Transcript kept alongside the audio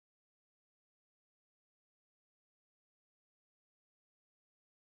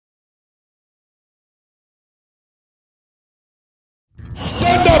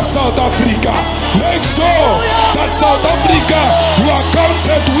Stand up, South Africa. Make sure that South Africa, you are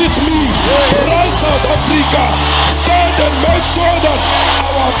counted with me. Rise, South Africa. Stand and make sure that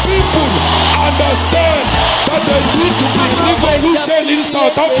our people understand that the need to bring revolution in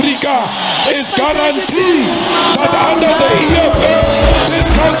South Africa is guaranteed. That under the EFF, this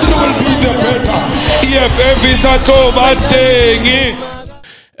country will be the better. EFF is a Kovatengi.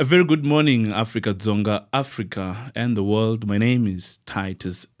 A very good morning, Africa Dzonga, Africa and the world. My name is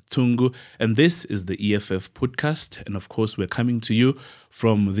Titus Tungu, and this is the EFF podcast. And of course, we're coming to you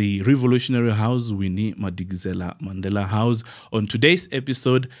from the Revolutionary House, Winnie, Madikizela, Mandela House. On today's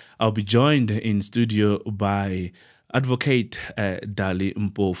episode, I'll be joined in studio by Advocate Dali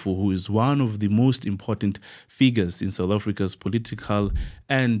Mpofu, who is one of the most important figures in South Africa's political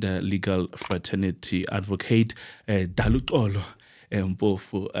and legal fraternity. Advocate Dali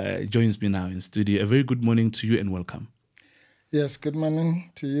Mpofu joins me now in studio. A very good morning to you and welcome. Yes, good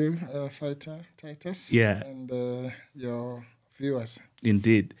morning to you, Fighter Titus. Yeah. And your viewers.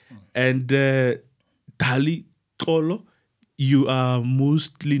 Indeed. And Dali Xolo, you are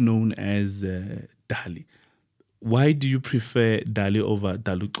mostly known as Dali. Why do you prefer Dali over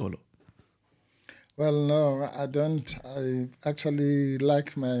Dali Xolo? Well, no, I don't. I actually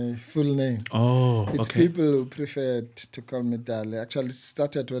like my full name. Oh, It's okay. people who preferred to call me Dali. Actually, it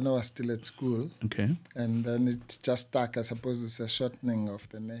started when I was still at school. Okay. And then it just stuck. I suppose it's a shortening of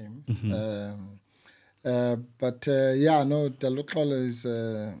the name. Dali Xolo is,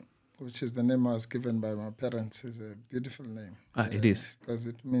 which is the name I was given by my parents, is a beautiful name. It is. Because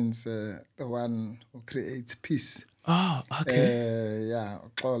it means the one who creates peace. Oh, okay.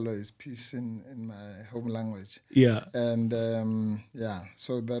 Xolo is peace in my home language. Yeah. And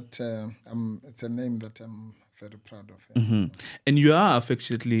so that it's a name that I'm very proud of. And you are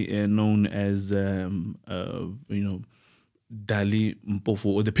affectionately known as, Dali Mpofu,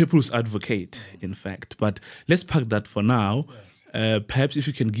 or the People's Advocate, in fact. But let's park that for now. Yes. Perhaps if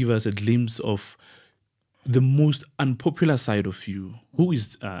you can give us a glimpse of the most unpopular side of you. Who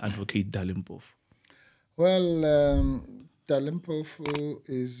is Advocate Dali Mpofu? Well, Dali Mpofu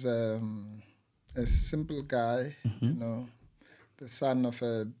is a simple guy, the son of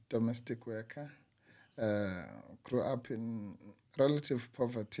a domestic worker, grew up in relative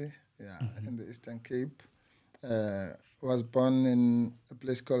poverty, in the Eastern Cape, was born in a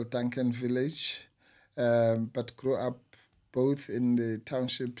place called Duncan Village, but grew up both in the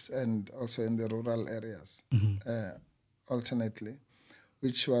townships and also in the rural areas, alternately,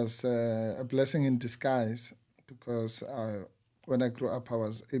 which was a blessing in disguise because when I grew up, I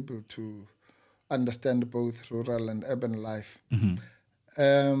was able to understand both rural and urban life.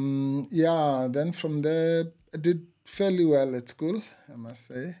 Then from there, I did fairly well at school, I must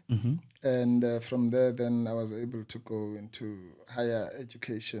say. And from there, then I was able to go into higher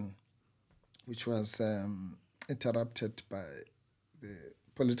education, which was interrupted by the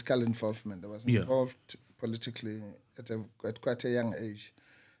political involvement. I was involved politically at quite a young age,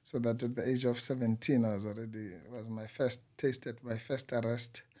 so that at the age of 17, tasted my first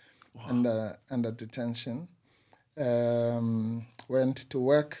arrest under detention. Went to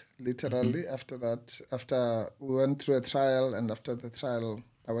work literally after that. After we went through a trial, and after the trial,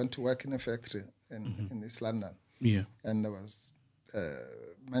 I went to work in a factory in East London. Yeah, and I was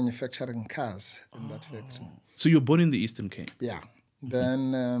manufacturing cars in that factory. So you were born in the Eastern Cape? Yeah.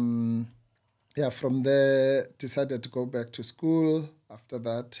 Then, from there, decided to go back to school after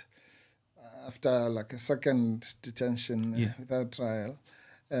that, after like a second detention without trial.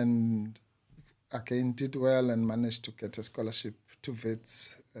 And again, did well and managed to get a scholarship to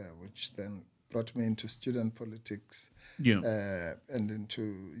Wits, which then brought me into student politics and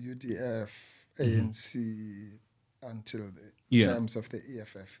into UDF, ANC, until the terms of the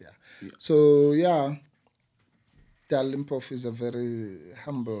EFF. So, Dali Mpofu is a very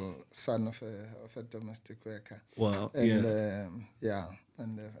humble son of a domestic worker. Wow. And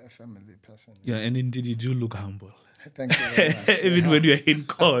and a family person. Yeah, and indeed you do look humble. Thank you very much. Even when you're in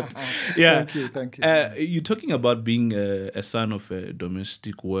court. Thank you. You're talking about being a son of a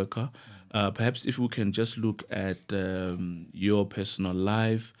domestic worker. Perhaps if we can just look at your personal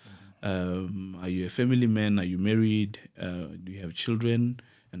life. Are you a family man? Are you married? Do you have children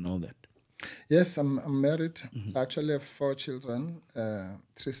and all that? Yes, I'm married. I actually have 4 children,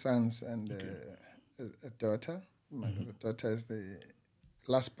 3 sons and a daughter. The daughter is the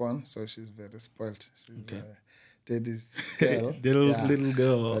last born, so she's very spoiled. She's daddy's girl. Little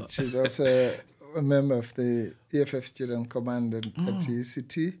girl. But she's also a member of the EFF Student Command at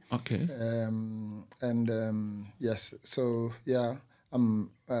UCT. Okay. Yes, so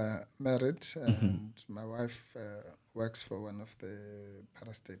I'm married, and my wife works for one of the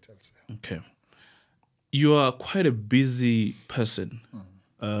parastatals. Okay. You are quite a busy person.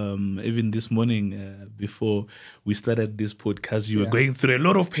 Even this morning, before we started this podcast, you were going through a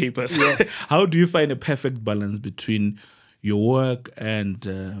lot of papers. Yes. How do you find a perfect balance between your work and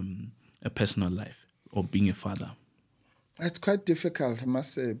a personal life or being a father? It's quite difficult, I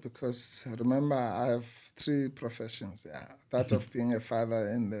must say, because remember, I have 3 professions. That of being a father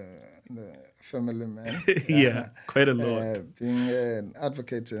and the family man. Quite a lot. Being an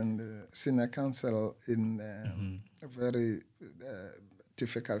advocate and senior counsel in very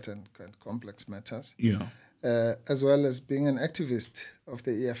difficult and complex matters. As well as being an activist of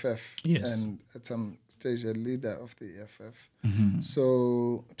the EFF and at some stage a leader of the EFF.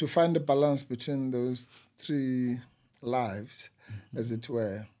 So to find a balance between those 3 lives, as it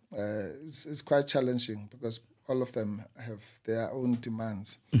were, is quite challenging because all of them have their own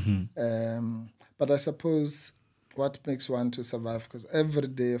demands. But I suppose what makes one to survive, because every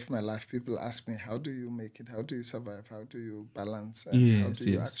day of my life people ask me, how do you make it? How do you survive? How do you balance? And how do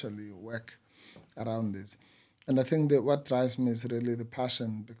you actually work around this? And I think that what drives me is really the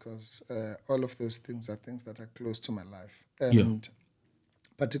passion, because all of those things are things that are close to my life. And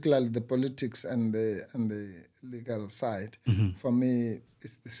particularly the politics and the legal side, for me,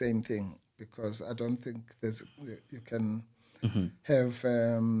 it's the same thing, because I don't think you can have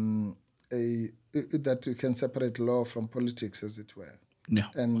that you can separate law from politics, as it were.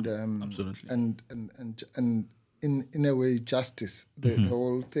 And absolutely. And in a way, justice. The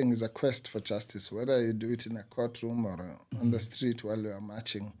whole thing is a quest for justice, whether you do it in a courtroom or on the street while you are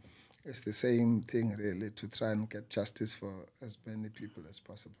marching. It's the same thing, really, to try and get justice for as many people as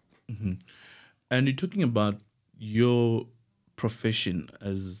possible. And you're talking about your profession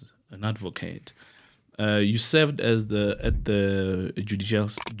as an advocate. You served at the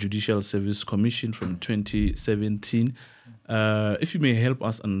Judicial Service Commission from 2017. If you may help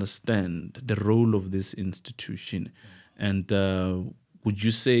us understand the role of this institution, and would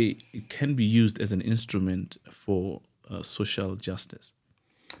you say it can be used as an instrument for social justice?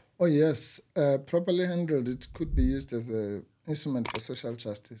 Oh, yes. Properly handled, it could be used as an instrument for social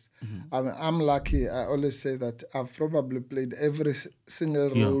justice. I'm lucky. I always say that I've probably played every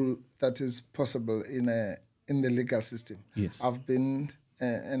single role that is possible in the legal system. I've been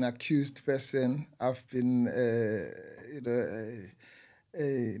an accused person. I've been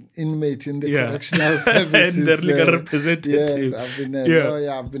an inmate in the correctional services. And the legal representative. Yes, I've been a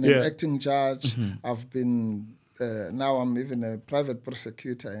lawyer. I've been an acting judge. I've been... now I'm even a private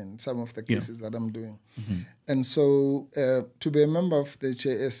prosecutor in some of the cases that I'm doing. And so to be a member of the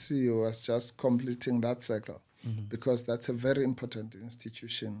JSC was just completing that cycle, because that's a very important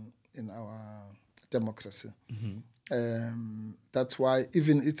institution in our democracy. That's why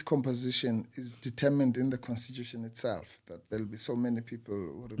even its composition is determined in the Constitution itself, that there'll be so many people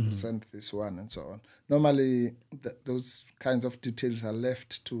who represent this one and so on. Normally, those kinds of details are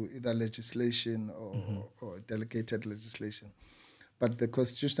left to either legislation or delegated legislation. But the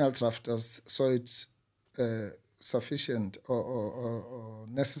constitutional drafters saw it sufficient or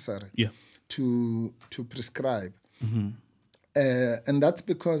necessary to prescribe. And that's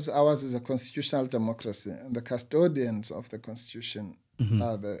because ours is a constitutional democracy, and the custodians of the Constitution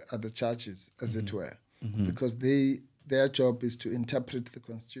are the judges, as it were, because their job is to interpret the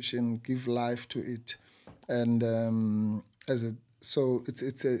Constitution, give life to it, and so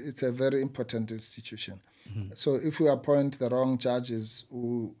it's a very important institution. So if we appoint the wrong judges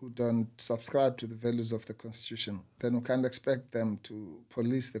who don't subscribe to the values of the Constitution, then we can't expect them to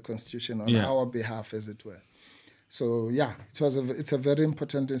police the Constitution on our behalf, as it were. So it's a very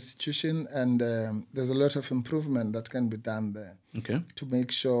important institution, and there's a lot of improvement that can be done there to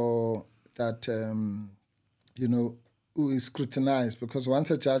make sure that who is scrutinized, because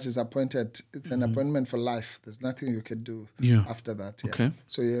once a judge is appointed, it's an appointment for life. There's nothing you can do after that.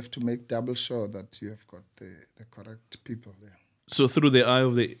 So you have to make double sure that you have got the correct people there. So through the eye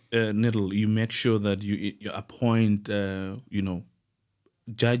of the needle, you make sure that you appoint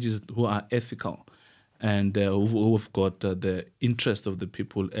judges who are ethical and who have got the interest of the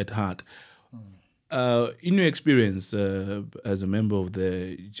people at heart. In your experience as a member of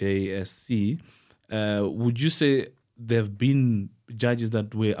the JSC, would you say there have been judges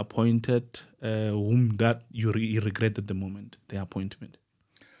that were appointed whom that you regret at the moment, their appointment?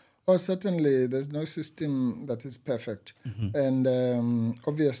 Oh, certainly. There's no system that is perfect. And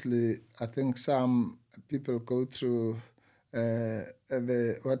obviously, I think some people go through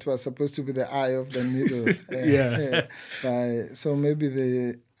what was supposed to be the eye of the needle. So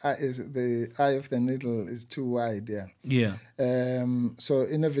maybe eye of the needle is too wide. Yeah. So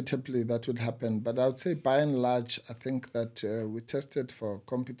inevitably that would happen. But I would say by and large, I think that we tested for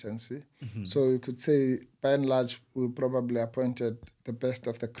competency. So you could say by and large, we probably appointed the best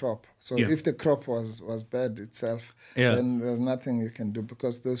of the crop. So if the crop was bad itself, then there's nothing you can do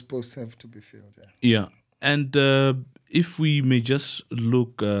because those posts have to be filled. Yeah. And if we may just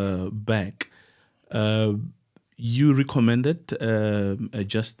look back, you recommended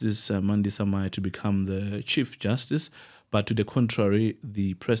Justice Mandela to become the Chief Justice, but to the contrary,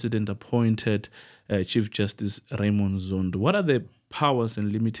 the President appointed Chief Justice Raymond Zondo. What are the powers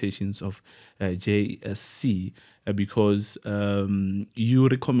and limitations of JSC? Because you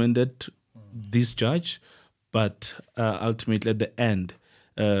recommended this judge, but ultimately at the end,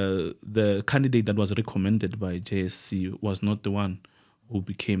 the candidate that was recommended by JSC was not the one who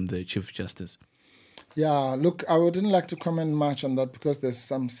became the Chief Justice. Yeah, look, I wouldn't like to comment much on that because there's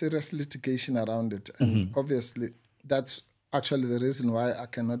some serious litigation around it. And obviously, that's actually the reason why I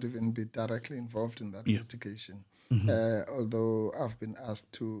cannot even be directly involved in that litigation. Although I've been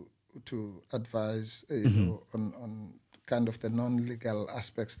asked to advise on kind of the non-legal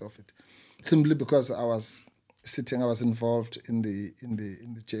aspects of it. Simply because I was involved in the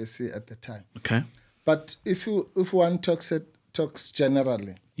JSC at the time. Okay. But if one talks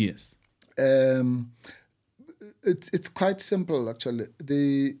generally, yes, it's quite simple actually.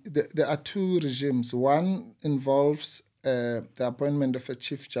 There are two regimes. One involves the appointment of a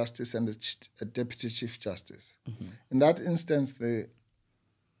Chief Justice and a Deputy Chief Justice. In that instance, the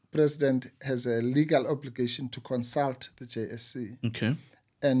President has a legal obligation to consult the JSC. Okay.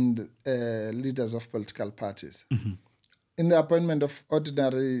 And leaders of political parties. In the appointment of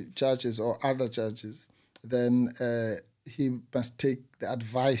ordinary judges or other judges, then he must take the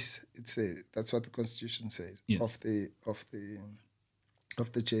advice. That's what the Constitution says of the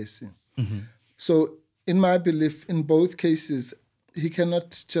JSC. So, in my belief, in both cases, he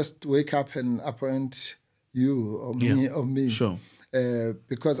cannot just wake up and appoint you or me or me. Sure.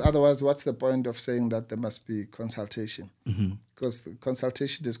 Because otherwise, what's the point of saying that there must be consultation? Because the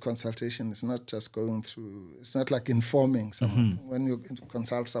consultation is consultation. It's not just going through. It's not like informing someone. When you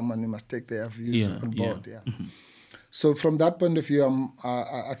consult someone, you must take their views on board. So from that point of view,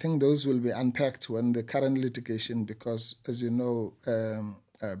 I think those will be unpacked when the current litigation, because as you know,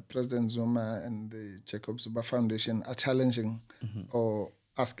 President Zuma and the Jacob Zuma Foundation are challenging or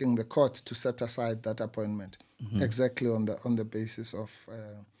asking the court to set aside that appointment exactly on the basis of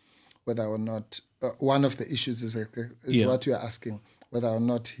whether or not one of the issues is what you are asking, whether or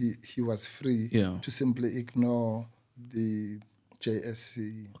not he was free to simply ignore the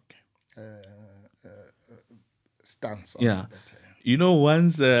JSC stance on the matter. You know,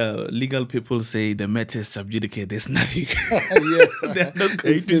 once legal people say the matter is sub judice, there's nothing. Yes, They're not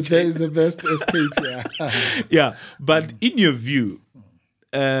going it's to change. the best escape. Yeah, but in your view,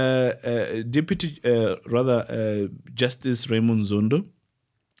 Justice Raymond Zondo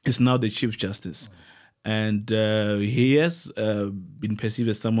is now the Chief Justice, and he has been perceived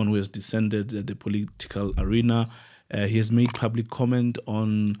as someone who has descended the political arena. He has made public comment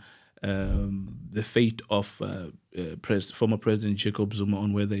on the fate of former President Jacob Zuma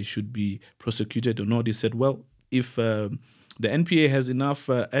on whether he should be prosecuted or not. He said, well, if the NPA has enough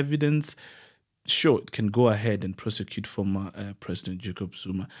evidence, sure, it can go ahead and prosecute former President Jacob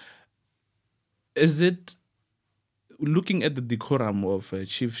Zuma. Is it, looking at the decorum of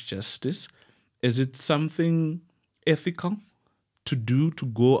Chief Justice, is it something ethical to do, to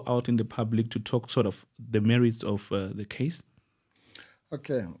go out in the public to talk sort of the merits of the case?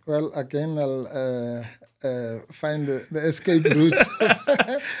 Okay, well, again, I'll find the escape route.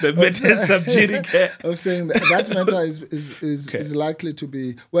 The matter sub judice. Of saying that matter is likely to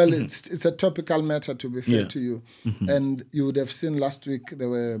be, well, it's a topical matter, to be fair to you. And you would have seen last week there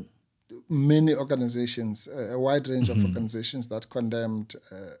were many organizations, a wide range of organizations that condemned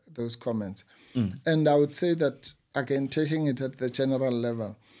those comments. And I would say that, again, taking it at the general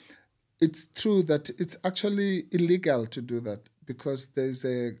level, it's true that it's actually illegal to do that, because there's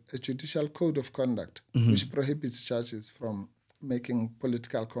a judicial code of conduct which prohibits judges from making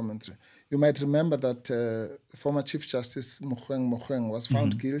political commentary. You might remember that former Chief Justice Mogoeng was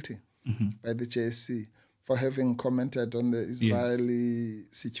found guilty by the JSC for having commented on the Israeli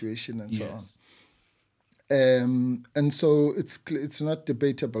situation and so on. And so it's not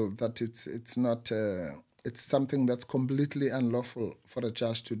debatable that it's not it's something that's completely unlawful for a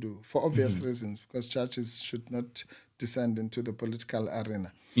judge to do, for obvious reasons, because judges should not descend into the political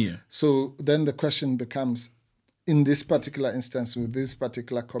arena. So then the question becomes, in this particular instance, with these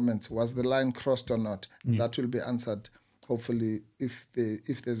particular comments, was the line crossed or not? That will be answered hopefully, if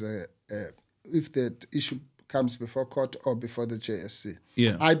that issue comes before court or before the JSC.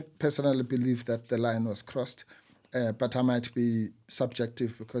 Yeah. I personally believe that the line was crossed, but I might be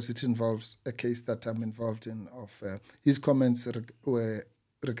subjective because it involves a case that I'm involved in. Of his comments were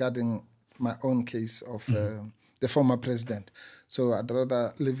regarding my own case of the former president. So I'd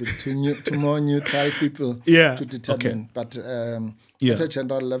rather leave it to more neutral people to determine. Okay. But at a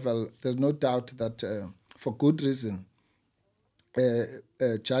general level, there's no doubt that for good reason,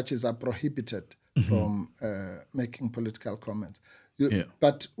 judges are prohibited from making political comments.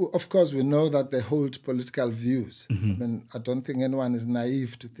 But of course, we know that they hold political views. I mean, I don't think anyone is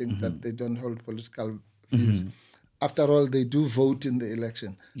naive to think that they don't hold political views. After all, they do vote in the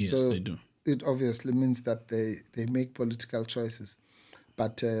election. Yes, so they do. It obviously means that they make political choices,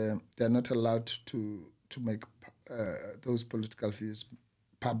 but they're not allowed to make those political views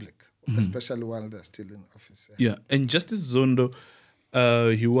public, especially while they're still in office. Yeah, and Justice Zondo,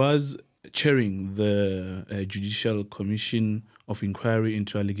 he was chairing the Judicial Commission of Inquiry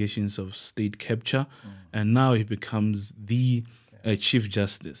into allegations of state capture, and now he becomes the Chief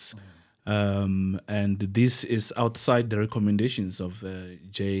Justice. And this is outside the recommendations of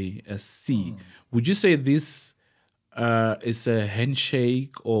JSC. Would you say this is a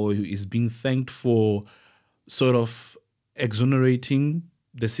handshake, or is being thanked for sort of exonerating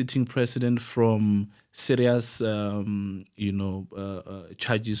the sitting president from serious,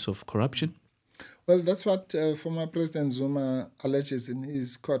 charges of corruption? Well, that's what former President Zuma alleges in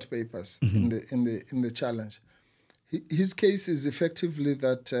his court papers in the challenge. His case is effectively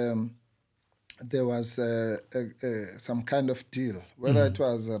that there was some kind of deal. Whether it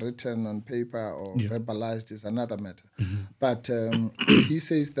was written on paper or verbalized is another matter. But he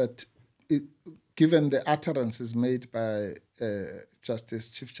says that given the utterances made by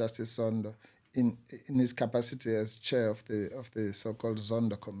Chief Justice Zondo in his capacity as chair of the so-called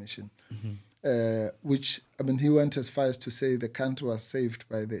Zondo Commission, which, I mean, he went as far as to say the country was saved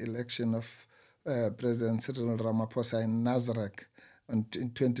by the election of President Cyril Ramaphosa in Nazareth in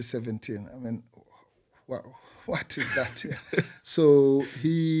 2017. I mean, what is that? So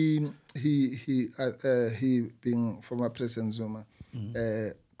he being former President Zuma,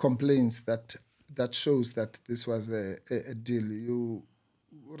 complains that shows that this was a deal. You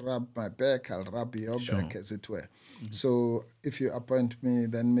rub my back, I'll rub your back, as it were. So if you appoint me,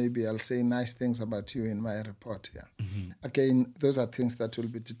 then maybe I'll say nice things about you in my report. Again, those are things that will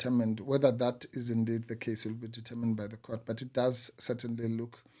be determined. Whether that is indeed the case will be determined by the court, but it does certainly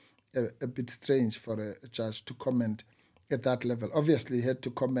look a bit strange for a judge to comment at that level. Obviously, he had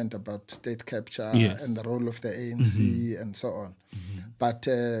to comment about state capture and the role of the ANC and so on. But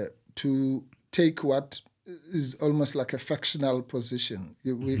to take what is almost like a factional position.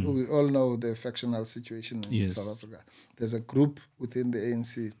 We all know the factional situation in South Africa. There's a group within the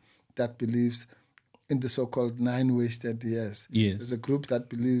ANC that believes in the so-called 9 wasted years. There's a group that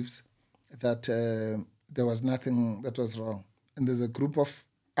believes that there was nothing that was wrong. And there's a group of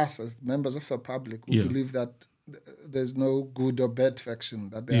us as members of the public who believe that there's no good or bad faction,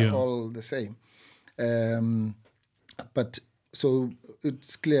 that they are all the same. But so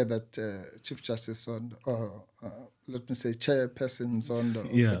it's clear that Chief Justice Zondo, or let me say Chairperson Zondo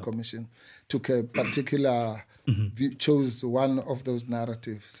of the Commission, took a particular view, chose one of those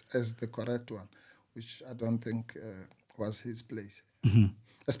narratives as the correct one, which I don't think was his place.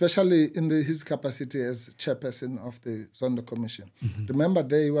 Especially in his capacity as chairperson of the Zondo Commission. Remember,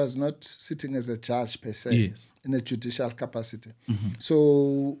 there he was not sitting as a judge per se, in a judicial capacity.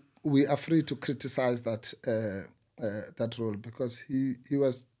 So we are free to criticize that role because he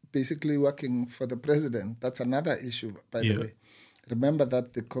was basically working for the president. That's another issue, by the way. Remember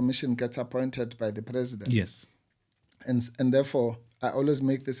that the commission gets appointed by the president. And therefore, I always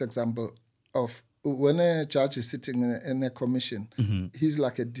make this example of when a judge is sitting in a commission, he's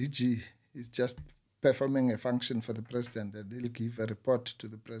like a DG. He's just performing a function for the president, and he'll give a report to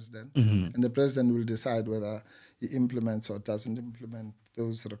the president, and the president will decide whether he implements or doesn't implement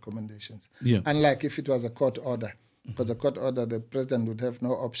those recommendations. Unlike if it was a court order, because a court order, the president would have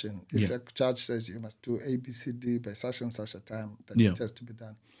no option. If a judge says you must do A, B, C, D by such and such a time, then it has to be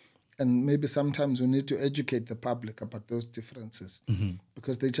done. And maybe sometimes we need to educate the public about those differences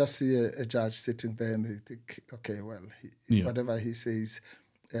because they just see a judge sitting there and they think, okay, well, whatever he says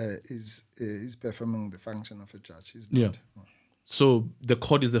is performing the function of a judge. He's not. So the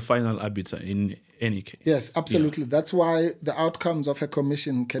court is the final arbiter in any case. Yes, absolutely. That's why the outcomes of a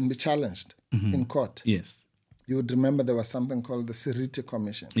commission can be challenged in court. You would remember there was something called the Siriti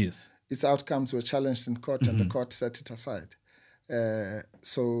Commission. Its outcomes were challenged in court and the court set it aside.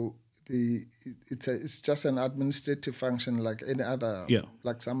 So it's just an administrative function like any other, Yeah.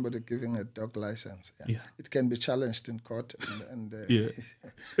 like somebody giving a dog license. Yeah. It can be challenged in court. And Yeah.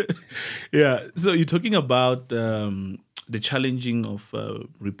 Yeah. So you're talking about the challenging of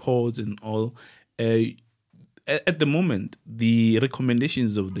reports and all. At the moment, the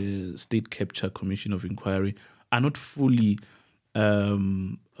recommendations of the State Capture Commission of Inquiry are not fully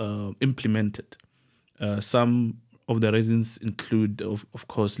implemented. Some of the reasons include, of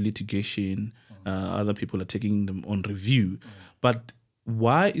course, litigation. Other people are taking them on review. But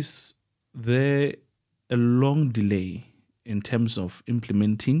why is there a long delay in terms of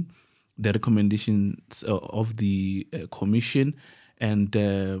implementing the recommendations of the commission? And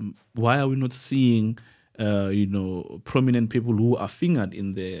why are we not seeing, prominent people who are fingered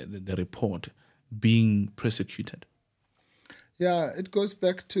in the report being prosecuted? Yeah, it goes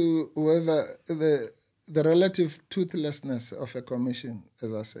back to whether the relative toothlessness of a commission,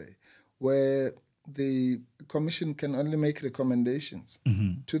 as I say, where the commission can only make recommendations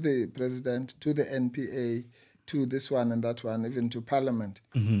to the president, to the NPA, to this one and that one, even to parliament.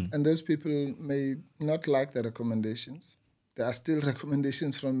 And those people may not like the recommendations. There are still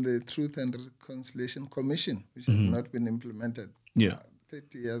recommendations from the Truth and Reconciliation Commission, which have not been implemented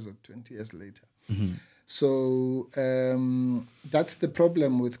 30 years or 20 years later. So that's the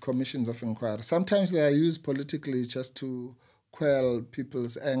problem with commissions of inquiry. Sometimes they are used politically just to quell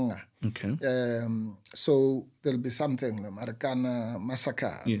people's anger. Okay. So there'll be something, the Marikana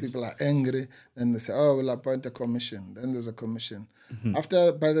massacre. Yes. People are angry, then they say, oh, we'll appoint a commission. Then there's a commission. By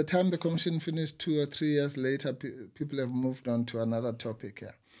the time the commission finished 2 or 3 years later, people have moved on to another topic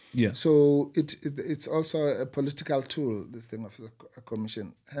here. Yeah. So it's also a political tool, this thing of a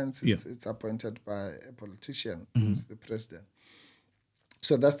commission. Hence, it's appointed by a politician, who's the president.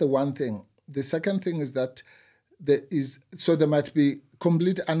 So that's the one thing. The second thing is that there might be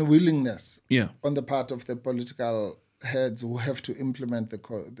complete unwillingness on the part of the political heads who have to implement the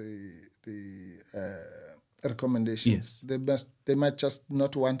recommendations. Yes. They might just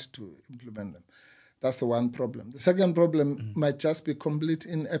not want to implement them. That's the one problem. The second problem might just be complete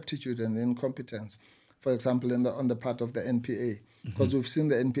ineptitude and incompetence, for example, on the part of the NPA, because we've seen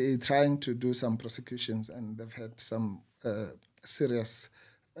the NPA trying to do some prosecutions and they've had some serious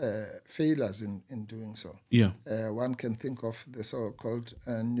failures in doing so. Yeah. One can think of the so-called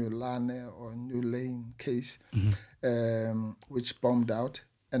New Lane or New Lane case, which bombed out.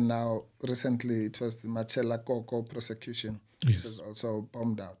 And now recently it was the Machela Koko prosecution, which was also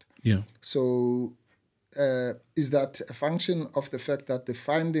bombed out. Yeah. So is that a function of the fact that the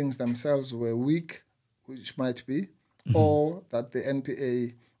findings themselves were weak, which might be, or that the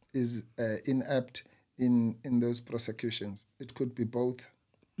NPA is inept in those prosecutions? It could be both.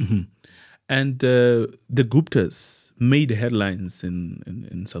 And the Guptas made headlines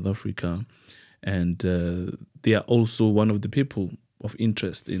in South Africa, and they are also one of the people of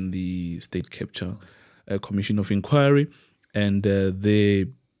interest in the State Capture Commission of Inquiry, and the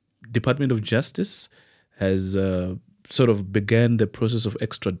Department of Justice has sort of began the process of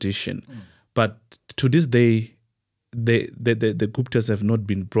extradition. But to this day, the Guptas have not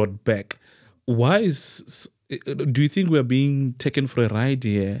been brought back. Why do you think we are being taken for a ride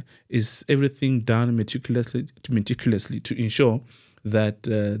here? Is everything done meticulously to ensure that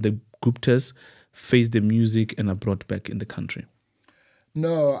the Guptas face the music and are brought back in the country?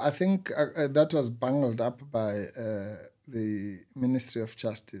 No, I think that was bungled up by the Ministry of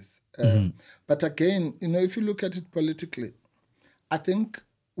Justice. But again, if you look at it politically, I think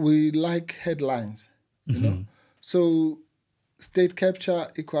we like headlines, So state capture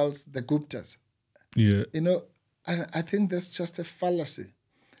equals the Guptas. Yeah. I think that's just a fallacy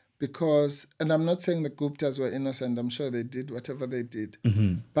because, and I'm not saying the Guptas were innocent, I'm sure they did whatever they did.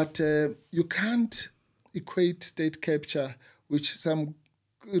 But you can't equate state capture, which some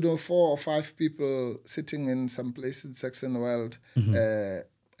 4 or 5 people sitting in some place in Saxon world,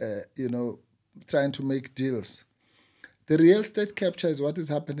 trying to make deals. The real state capture is what is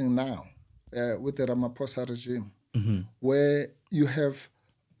happening now with the Ramaphosa regime, where you have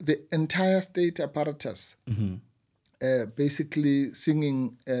the entire state apparatus basically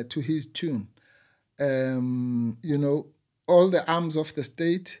singing to his tune. All the arms of the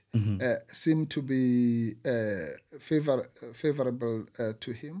state seem to be favorable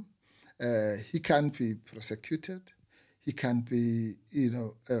to him. He can't be prosecuted. He can't be,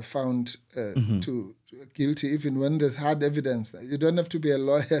 found to guilty even when there's hard evidence. You don't have to be a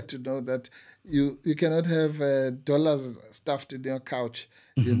lawyer to know that you cannot have dollars stuffed in your couch,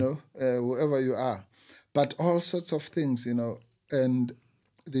 wherever you are. But all sorts of things, and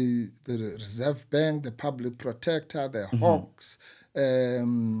the Reserve Bank, the Public Protector, the Hawks,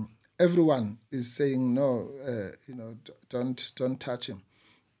 everyone is saying no, don't touch him.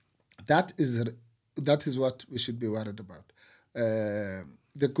 That is what we should be worried about.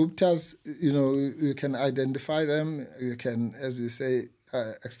 The Guptas, you can identify them, you can, as you say,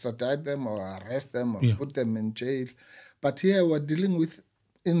 extradite them or arrest them or put them in jail. But here we're dealing with,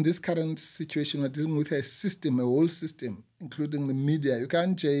 in this current situation, we're dealing with a system, a whole system, including the media. You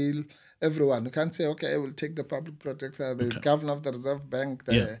can't jail everyone. You can't say, okay, I will take the public protector, the governor of the Reserve Bank,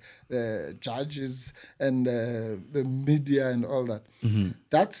 the judges, and the media and all that.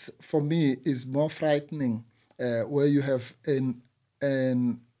 That's, for me, is more frightening, where you have an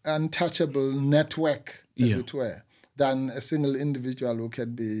untouchable network, as it were, than a single individual who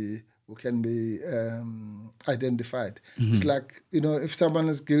can be identified. It's like, if someone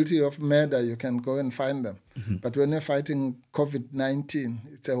is guilty of murder, you can go and find them. But when you're fighting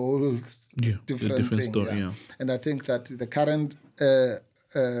COVID-19, it's a whole different thing. Story, And I think that the current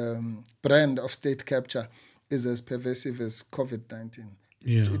brand of state capture is as pervasive as COVID-19.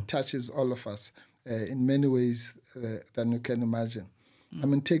 It touches all of us in many ways than you can imagine. I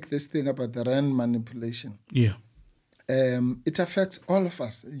mean, take this thing about the rand manipulation. It affects all of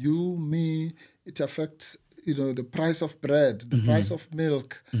us, you, me. It affects, the price of bread, the price of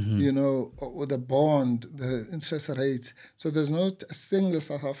milk, or the bond, the interest rates. So there's not a single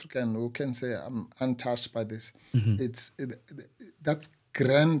South African who can say, I'm untouched by this. That's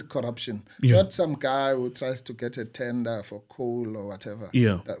grand corruption. Not some guy who tries to get a tender for coal or whatever,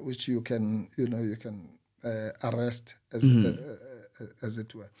 which you can arrest as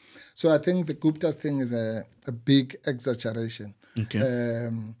it were. So I think the Gupta's thing is a big exaggeration,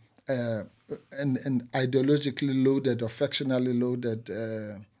 and ideologically loaded or factionally loaded,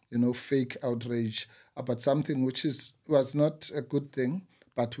 fake outrage about something which was not a good thing,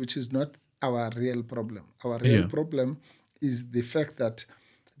 but which is not our real problem. Our real problem is the fact that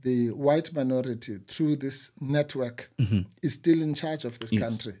the white minority, through this network, is still in charge of this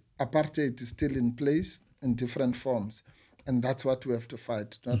country. Apartheid is still in place in different forms. And that's what we have to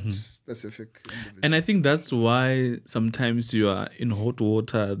fight, not specific individuals. And I think that's why sometimes you are in hot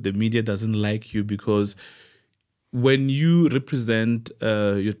water, the media doesn't like you, because when you represent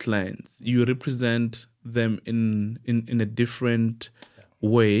your clients, you represent them in a different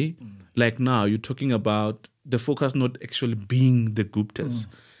way. Like now, you're talking about the focus not actually being the Guptas.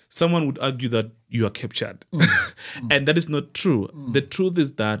 Someone would argue that you are captured. And that is not true. The truth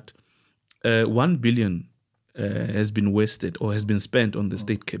is that 1 billion has been wasted or has been spent on the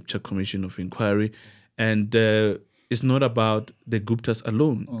State Capture Commission of Inquiry, and it's not about the Guptas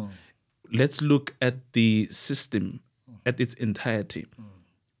alone. Let's look at the system at its entirety.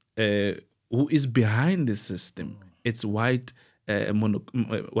 Who is behind the system? It's white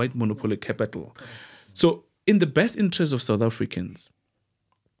monopoly capital. So in the best interest of South Africans,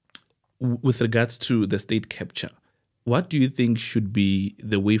 with regards to the state capture, what do you think should be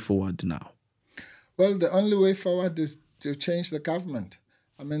the way forward now? Well, the only way forward is to change the government.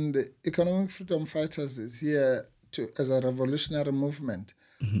 I mean, the economic freedom fighters is here as a revolutionary movement.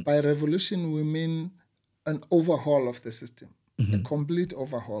 By revolution, we mean an overhaul of the system, a complete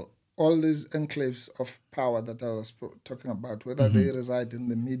overhaul. All these enclaves of power that I was talking about, whether they reside in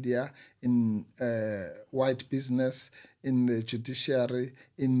the media, in white business, in the judiciary,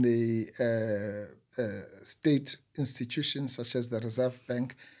 in the state institutions such as the Reserve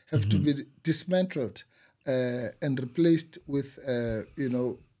Bank, have to be dismantled and replaced with,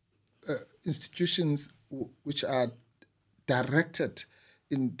 institutions which are directed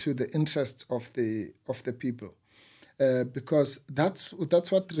into the interests of the people, because that's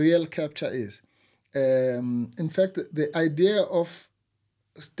what real capture is. In fact, the idea of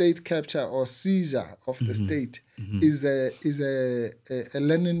state capture or seizure of the state is a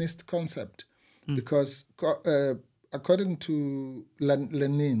Leninist concept, because according to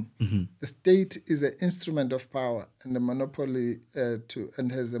Lenin, the state is an instrument of power and a monopoly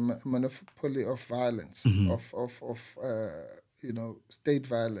and has a monopoly of violence, of state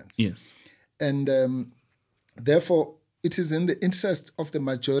violence. Yes, and therefore it is in the interest of the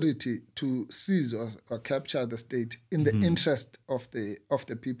majority to seize or capture the state in the interest of the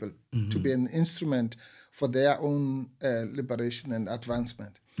people, to be an instrument for their own liberation and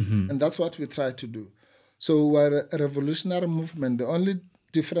advancement, and that's what we try to do. So we're a revolutionary movement. The only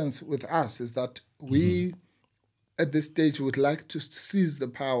difference with us is that we, at this stage, would like to seize the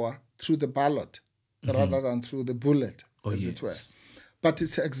power through the ballot rather than through the bullet, as it were. But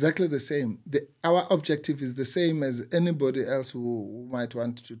it's exactly the same. Our objective is the same as anybody else who might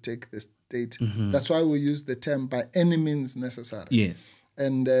want to take the state. That's why we use the term by any means necessary. Yes.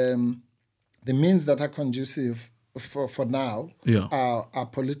 And the means that are conducive for now, Yeah. are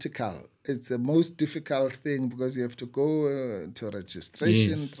political. It's the most difficult thing because you have to go to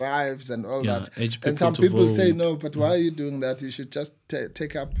registration Yes. drives and all Yeah, that. urge And some people to people say, vote. no, but why are you doing that? You should just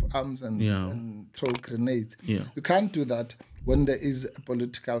take up arms and, Yeah. and throw grenades. Yeah. You can't do that when there is a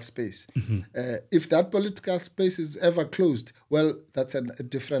political space. If that political space is ever closed, well, that's a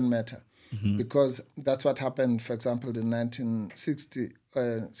different matter. Because that's what happened, for example, in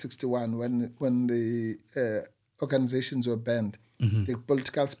 1961 when the organizations were banned. The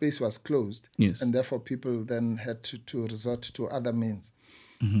political space was closed, Yes. and therefore people then had to resort to other means.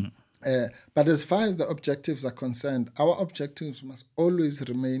 But as far as the objectives are concerned, our objectives must always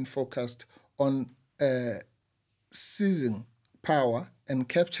remain focused on seizing power and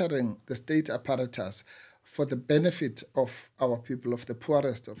capturing the state apparatus for the benefit of our people, of the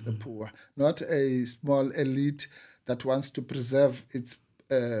poorest of the poor, not a small elite that wants to preserve its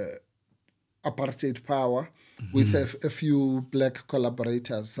apartheid power with a few black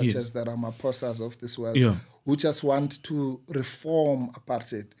collaborators, such as the Ramaphosas of this world, who just want to reform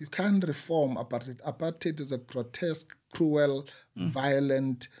apartheid. You can't reform apartheid. Apartheid is a grotesque, cruel,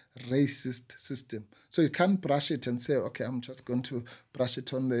 violent, racist system. So you can't brush it and say, okay, I'm just going to brush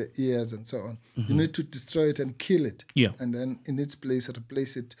it on the ears and so on. You need to destroy it and kill it. And then in its place,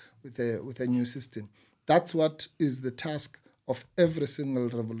 replace it with a new system. That's what is the task of every single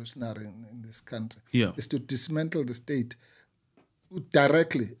revolutionary in this country, is to dismantle the state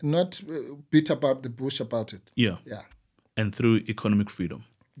directly, not beat about the bush about it. And through economic freedom.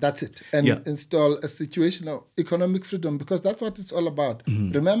 That's it. And install a situation of economic freedom, because that's what it's all about.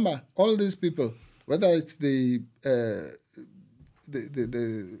 Remember, all these people, whether it's the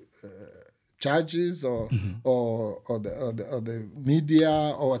judges or the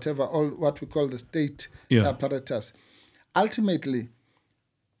media or whatever, all what we call the state apparatus, ultimately,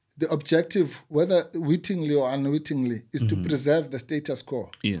 the objective, whether wittingly or unwittingly, is to preserve the status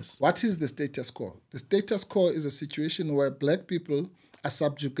quo. What is the status quo? The status quo is a situation where black people are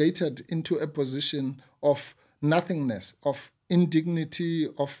subjugated into a position of nothingness, of indignity,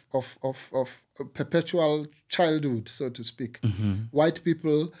 of perpetual childhood, so to speak. White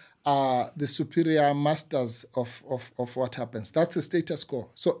people are the superior masters of what happens. That's the status quo.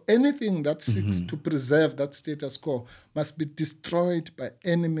 So anything that seeks to preserve that status quo must be destroyed by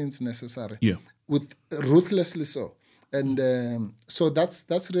any means necessary, with ruthlessly so. And so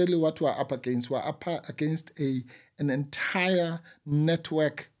that's really what we're up against. We're up against an entire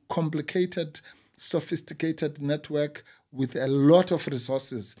network, complicated, sophisticated network with a lot of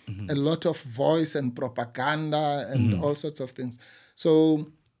resources, a lot of voice and propaganda and all sorts of things. So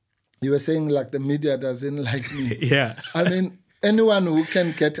you were saying like the media doesn't like me. I mean, anyone who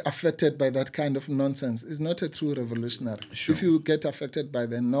can get affected by that kind of nonsense is not a true revolutionary. If you get affected by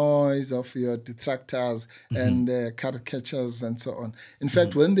the noise of your detractors and caricatures and so on. In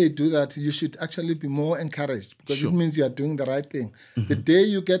fact, when they do that, you should actually be more encouraged, because it means you are doing the right thing. The day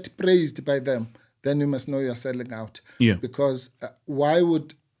you get praised by them, then you must know you're selling out. Because why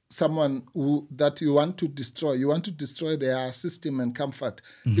would someone that you want to destroy their system and comfort,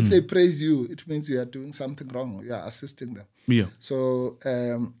 if they praise you, it means you are doing something wrong. You are assisting them. So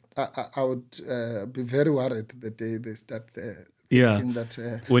I would be very worried the day they start thinking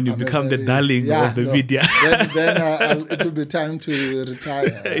that when you become the darling of the media, then it will be time to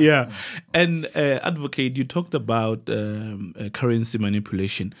retire. And Advocate, you talked about currency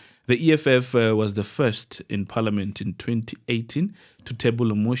manipulation. The EFF was the first in Parliament in 2018 to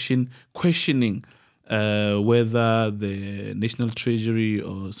table a motion questioning whether the National Treasury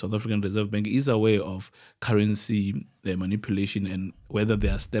or South African Reserve Bank is aware of currency manipulation and whether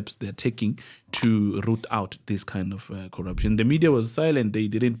there are steps they're taking to root out this kind of corruption. The media was silent. They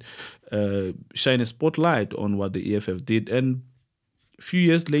didn't shine a spotlight on what the EFF did. And a few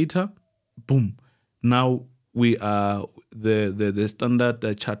years later, boom, now we are the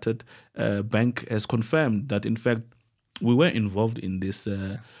Standard Chartered Bank has confirmed that, in fact, we were involved in this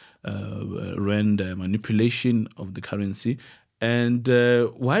rand manipulation of the currency. And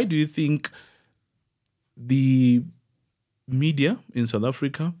why do you think the media in South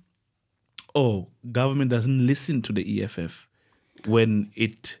Africa or government doesn't listen to the EFF when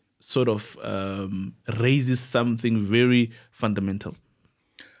it sort of raises something very fundamental?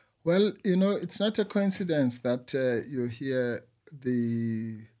 Well, you know, it's not a coincidence that you hear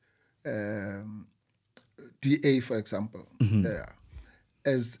the DA, for example,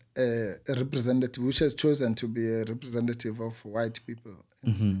 as a representative, which has chosen to be a representative of white people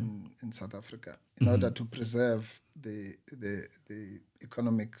in South Africa in order to preserve the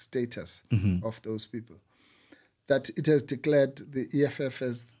economic status of those people. That it has declared the EFF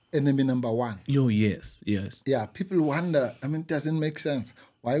as enemy number one. Oh, yes. Yeah, people wonder, I mean, it doesn't make sense.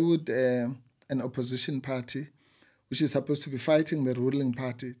 Why would an opposition party, which is supposed to be fighting the ruling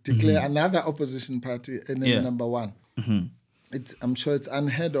party, declare another opposition party enemy number one? I'm sure it's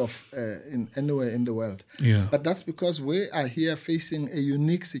unheard of in anywhere in the world. Yeah. But that's because we are here facing a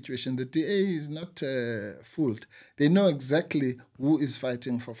unique situation. The DA is not fooled. They know exactly who is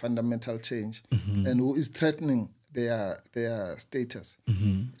fighting for fundamental change and who is threatening their status.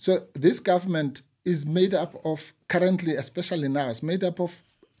 So this government is made up of, currently, especially now, it's made up of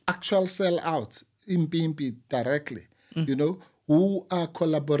actual sellouts, impi directly, who are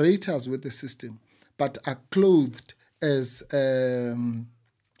collaborators with the system, but are clothed as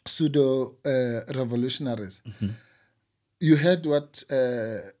pseudo-revolutionaries. You heard what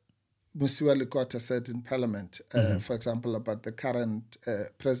Musiwa Likota said in Parliament, for example, about the current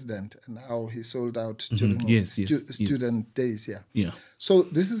president and how he sold out during student days. Yeah. So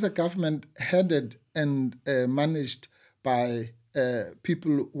this is a government headed and managed by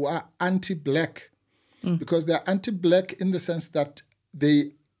people who are anti-black, because they are anti-black in the sense that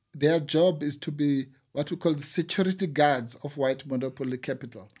their job is to be what we call the security guards of white monopoly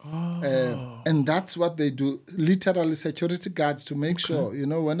capital. And that's what they do, literally security guards to make sure,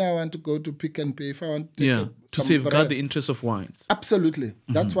 when I want to go to Pick and Pay, if I want to to safeguard the interests of whites. Absolutely.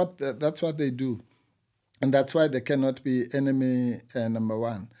 That's what they do. And that's why they cannot be enemy number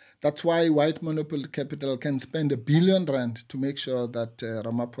one. That's why white monopoly capital can spend R1 billion to make sure that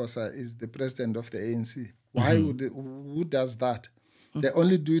Ramaphosa is the president of the ANC. Why who does that? They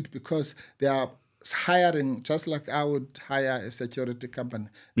only do it because they are hiring, just like I would hire a security company.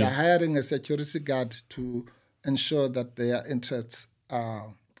 They're hiring a security guard to ensure that their interests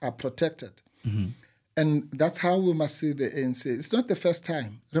are protected. And that's how we must see the ANC. It's not the first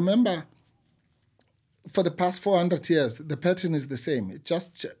time. Remember, for the past 400 years, the pattern is the same.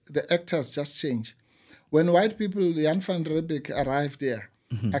 The actors just change. When white people, Jan van Riebeeck, arrived here,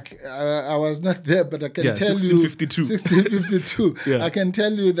 I was not there, but I can tell 1652. you... 1652. I can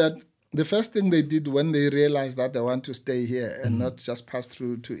tell you that the first thing they did when they realized that they want to stay here and not just pass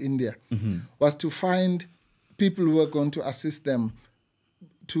through to India was to find people who were going to assist them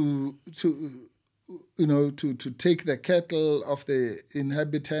to take the cattle of the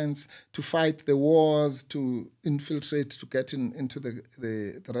inhabitants, to fight the wars, to infiltrate, to get into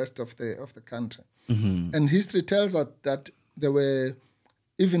the rest of the country. And history tells us that there were,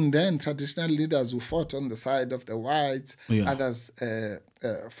 even then, traditional leaders who fought on the side of the whites, others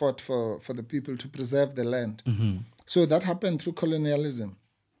fought for the people to preserve the land. So that happened through colonialism.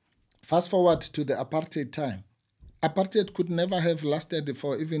 Fast forward to the apartheid time. Apartheid could never have lasted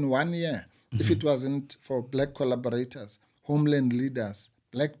for even 1 year if it wasn't for black collaborators, homeland leaders,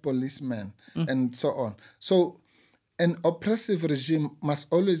 black policemen, and so on. So an oppressive regime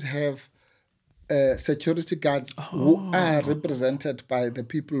must always have security guards who are represented by the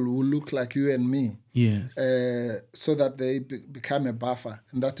people who look like you and me. Yes. So that they become a buffer.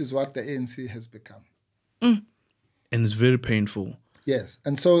 And that is what the ANC has become. And it's very painful. Yes.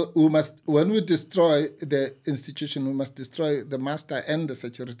 And so we must, when we destroy the institution, we must destroy the master and the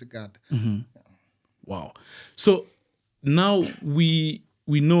security guard. Wow. So now we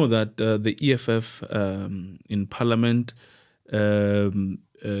know that the EFF in Parliament, CIC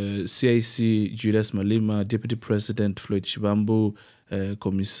Julius Malema, Deputy President Floyd Shivambu,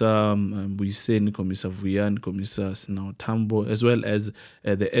 Commissar Mbuyiseni, Commissar Vuyan, Commissar Sinao Tambo, as well as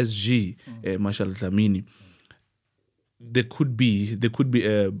the SG, Marshal Dlamini, they could be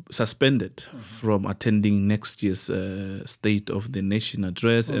suspended from attending next year's State of the Nation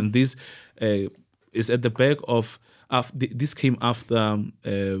address, and this is at the back of. This came after,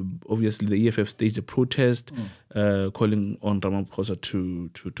 obviously, the EFF staged a protest calling on Ramaphosa to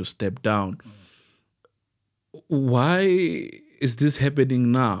step down. Why is this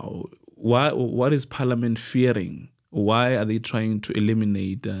happening now? What is Parliament fearing? Why are they trying to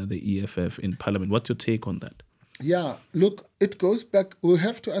eliminate the EFF in Parliament? What's your take on that? Yeah, look, it goes back. We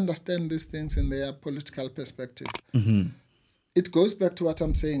have to understand these things in their political perspective. It goes back to what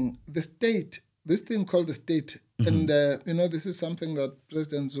I'm saying. The state, this thing called the state, and this is something that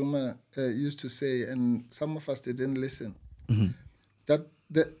President Zuma used to say, and some of us didn't listen. That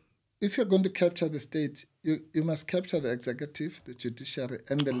if you're going to capture the state, you must capture the executive, the judiciary,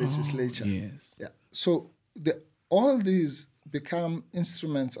 and the legislature. Yes. Yeah. So all these become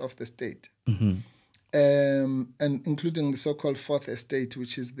instruments of the state. And including the so-called fourth estate,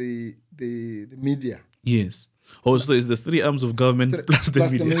 which is the media. Yes. Also, it's the three arms of government plus the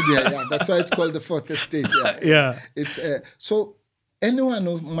media. Yeah, that's why it's called the fourth estate. Yeah. Yeah. It's so anyone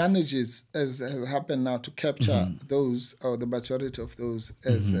who manages, as has happened now, to capture those, or the majority of those,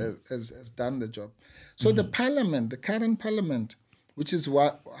 has done the job. So the parliament, the current parliament, which is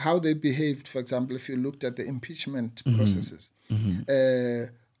how they behaved, for example, if you looked at the impeachment processes.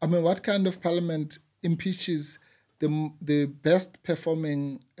 I mean, what kind of parliament impeaches the best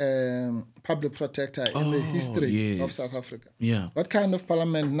performing public protector in the history of South Africa? Yeah. What kind of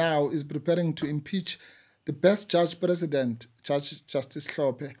parliament now is preparing to impeach the best judge president, Justice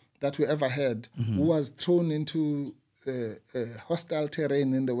Hlophe, that we ever had, who was thrown into hostile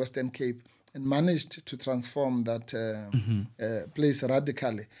terrain in the Western Cape and managed to transform that place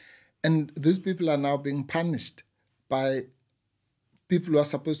radically? And these people are now being punished by people who are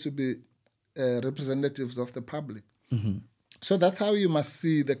supposed to be representatives of the public. So that's how you must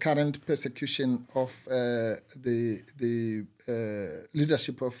see the current persecution of the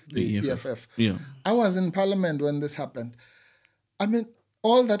leadership of the EFF. Yeah. I was in Parliament when this happened. I mean,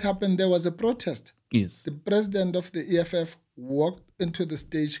 all that happened, there was a protest. Yes. The president of the EFF walked into the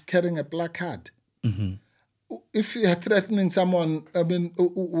stage carrying a placard. If you are threatening someone, I mean,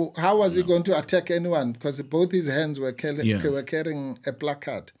 how was he going to attack anyone? Because both his hands were carrying a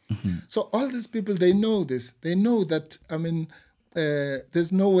placard. So all these people, they know this. They know that, I mean,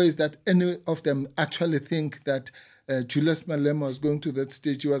 there's no ways that any of them actually think that Julius Malema was going to that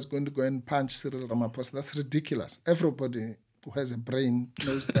stage, he was going to go and punch Cyril Ramaphosa. That's ridiculous. Everybody who has a brain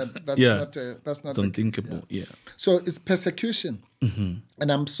knows that that's not unthinkable. The case, So it's persecution.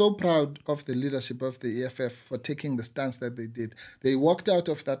 And I'm so proud of the leadership of the EFF for taking the stance that they did. They walked out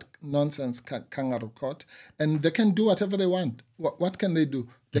of that nonsense kangaroo court, and they can do whatever they want. What can they do?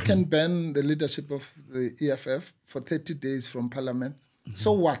 They can ban the leadership of the EFF for 30 days from Parliament.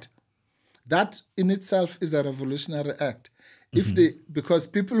 So what? That in itself is a revolutionary act. Because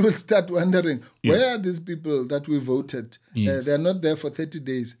people will start wondering, where are these people that we voted? They are not there for 30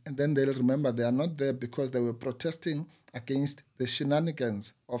 days. And then they'll remember they are not there because they were protesting against the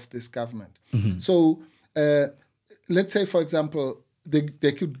shenanigans of this government. So let's say, for example,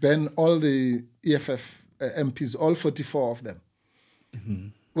 they could ban all the EFF MPs, all 44 of them.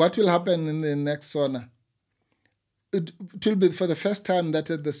 What will happen in the next SONA? It will be for the first time that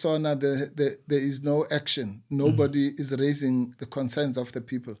at the SONA there is no action. Nobody is raising the concerns of the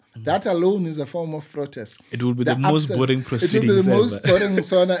people. That alone is a form of protest. It will be the most boring proceedings. It will be the most boring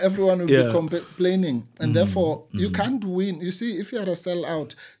SONA. Everyone will be complaining. And therefore, you can't win. You see, if you are a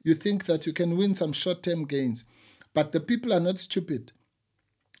sellout, you think that you can win some short-term gains. But the people are not stupid.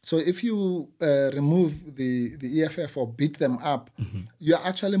 So if you remove the EFF or beat them up, you're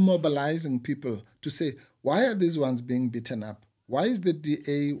actually mobilizing people to say, why are these ones being beaten up? Why is the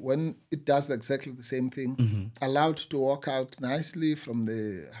DA, when it does exactly the same thing, allowed to walk out nicely from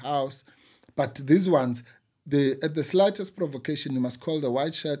the house? But these ones, at the slightest provocation, you must call the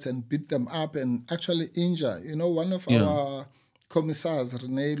white shirts and beat them up and actually injure. You know, one of our commissars,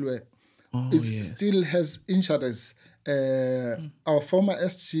 Renelwe, still has injuries. Our former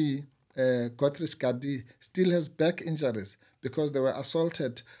SG, Godrich Gadi, still has back injuries because they were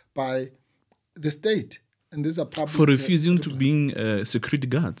assaulted by the state. And these are public. For refusing to being security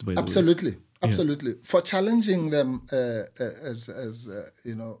guards, by the way. Absolutely. For challenging them as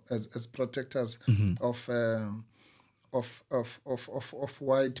protectors of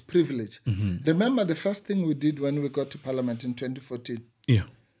white privilege. Remember the first thing we did when we got to Parliament in 2014?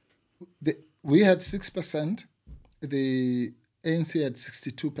 We had 6%. The ANC had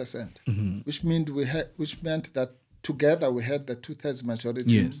 62%, which meant that together we had the 2/3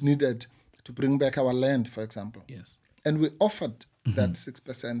 majority needed to bring back our land, for example. Yes. And we offered that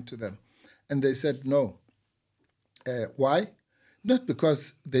 6% to them. And they said no. Why? Not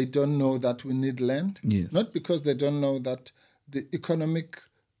because they don't know that we need land. Not because they don't know that the economic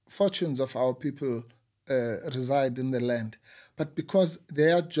fortunes of our people reside in the land, but because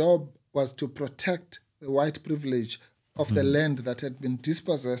their job was to protect the white privilege of the land that had been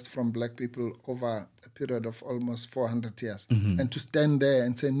dispossessed from black people over a period of almost 400 years. And to stand there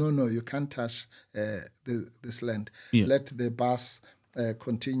and say, no, you can't touch this land. Let the boss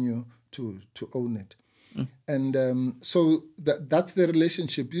continue to own it. And so that's the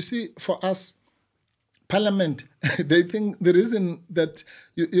relationship. You see, for us, Parliament, they think the reason that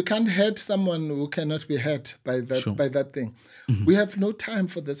you can't hurt someone who cannot be hurt by that thing. We have no time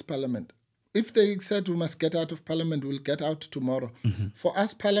for this Parliament. If they said we must get out of Parliament, we'll get out tomorrow. For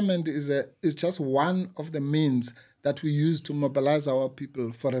us, Parliament is just one of the means that we use to mobilize our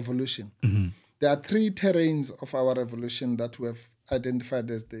people for revolution. There are 3 terrains of our revolution that we have identified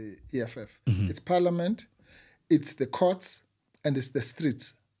as the EFF. It's Parliament, it's the courts, and it's the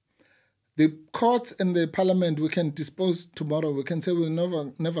streets. The courts and the parliament, we can dispose tomorrow. We can say we're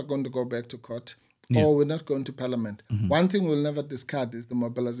never going to go back to court, or we're not going to parliament. One thing we'll never discard is the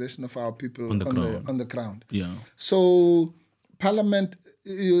mobilization of our people on the ground. Yeah. So parliament,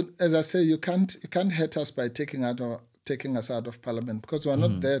 as I say, you can't hurt us by taking us out of parliament, because we're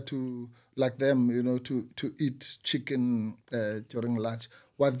not there to, like them, to eat chicken during lunch.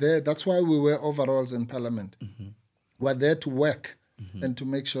 We're there. That's why we wear overalls in parliament. We're there to work and to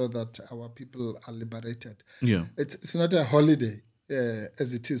make sure that our people are liberated. Yeah. It's not a holiday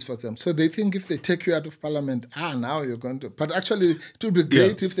as it is for them. So they think if they take you out of parliament, now you're going to. But actually, it would be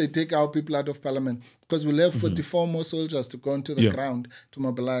great if they take our people out of parliament, because we'll have 44 more soldiers to go into the ground to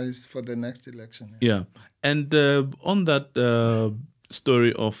mobilize for the next election. Yeah. And on that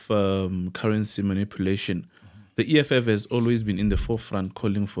story of currency manipulation, the EFF has always been in the forefront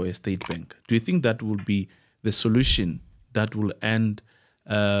calling for a state bank. Do you think that will be the solution that will end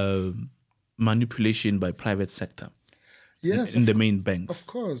manipulation by private sector? Yes, in the main banks. Of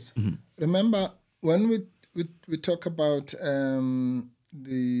course. Remember, when we talk about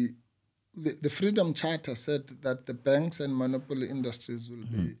the Freedom Charter said that the banks and monopoly industries will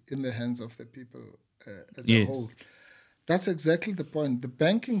be in the hands of the people as a whole. That's exactly the point. The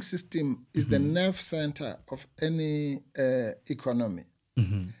banking system is the nerve center of any economy.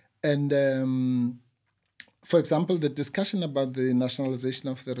 And for example, the discussion about the nationalization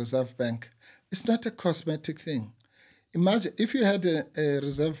of the Reserve Bank is not a cosmetic thing. Imagine if you had a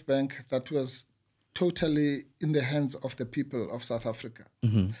Reserve Bank that was totally in the hands of the people of South Africa,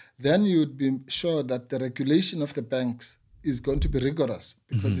 then you would be sure that the regulation of the banks is going to be rigorous,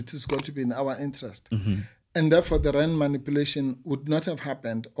 because it is going to be in our interest. And therefore, the rand manipulation would not have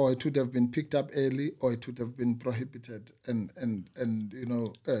happened, or it would have been picked up early, or it would have been prohibited and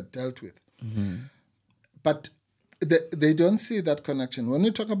dealt with. But they don't see that connection. When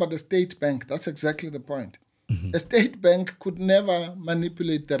we talk about a state bank, that's exactly the point. A state bank could never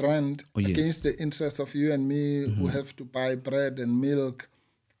manipulate the rand against the interests of you and me who have to buy bread and milk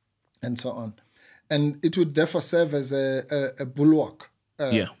and so on. And it would therefore serve as a bulwark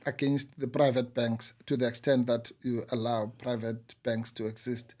against the private banks, to the extent that you allow private banks to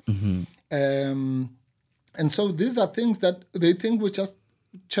exist. And so these are things that they think we're just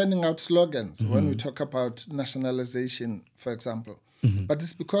churning out slogans when we talk about nationalization, for example. But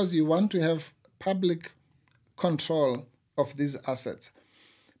it's because you want to have public control of these assets.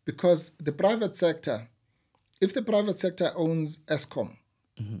 Because the private sector, if the private sector owns Eskom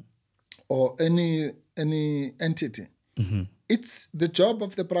or any entity, it's the job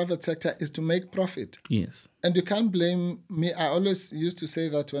of the private sector is to make profit. Yes. And you can't blame me. I always used to say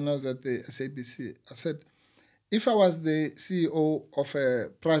that when I was at the SABC. I said, if I was the CEO of a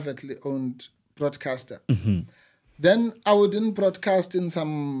privately owned broadcaster, then I wouldn't broadcast in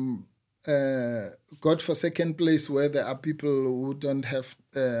some godforsaken place where there are people who don't have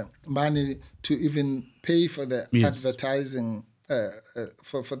money to even pay for the advertising,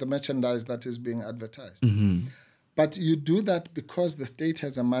 for the merchandise that is being advertised. But you do that because the state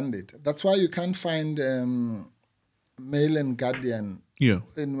has a mandate. That's why you can't find Mail and Guardian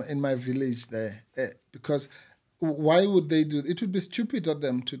in my village there. Because why would they do it? It would be stupid of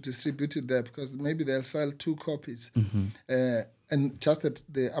them to distribute it there, because maybe they'll sell 2 copies. And just that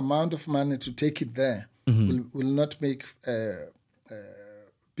the amount of money to take it there will not make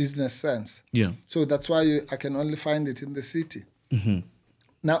business sense. So that's why I can only find it in the city.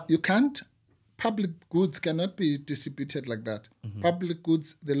 Now, public goods cannot be distributed like that. Public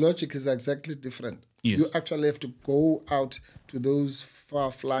goods, the logic is exactly different. You actually have to go out to those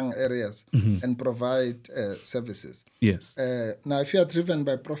far-flung areas and provide services. Now, if you are driven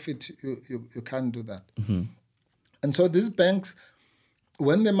by profit, you can't do that. And so these banks,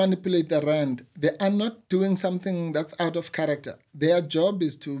 when they manipulate the rand, they are not doing something that's out of character. Their job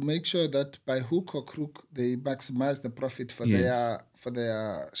is to make sure that by hook or crook, they maximize the profit for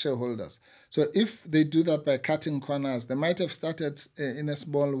their shareholders. So if they do that by cutting corners, they might have started in a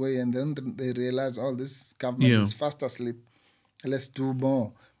small way, and then they realize, this government is fast asleep. Let's do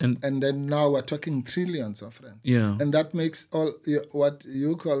more. And then now we're talking trillions of rand. And that makes all what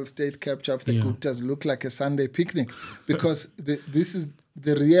you call state capture of the Guptas look like a Sunday picnic, because this is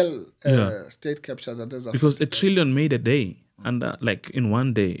the real state capture that is. Because $1 trillion made a day, and like in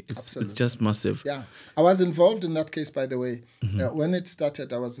one day, it's just massive. I was involved in that case, by the way. When it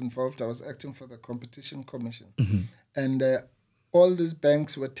started, I was involved. I was acting for the Competition Commission. And all these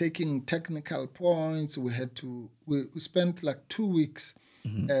banks were taking technical points. We spent like 2 weeks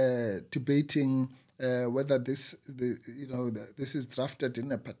debating whether this is drafted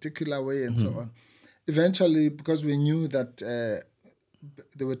in a particular way and so on. Eventually, because we knew that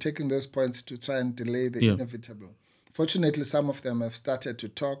they were taking those points to try and delay the inevitable. Fortunately, some of them have started to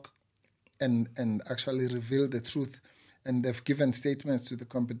talk and actually reveal the truth, and they've given statements to the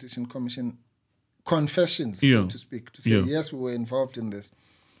Competition Commission, confessions, so to speak, to say, yes, we were involved in this.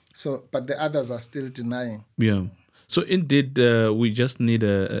 So, but the others are still denying. Yeah. So indeed, we just need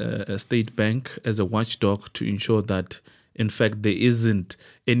a state bank as a watchdog to ensure that, in fact, there isn't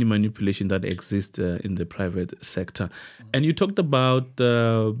any manipulation that exists in the private sector. And you talked about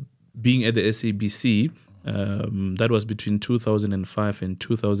being at the SABC. That was between 2005 and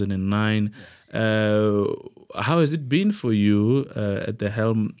 2009. Yes. How has it been for you at the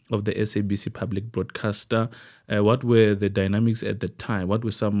helm of the SABC public broadcaster? What were the dynamics at the time? What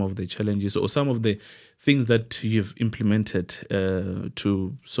were some of the challenges or some of the things that you've implemented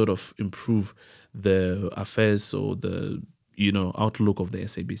to sort of improve the affairs or the outlook of the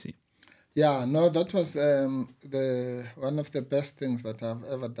SABC? Yeah, no, that was one of the best things that I've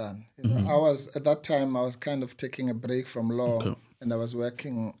ever done. I was at that time I was kind of taking a break from law, and I was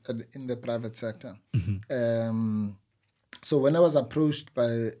working in the private sector. So when I was approached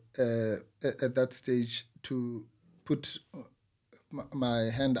by at that stage to put my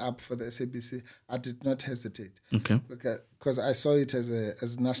hand up for the SABC, I did not hesitate. Because I saw it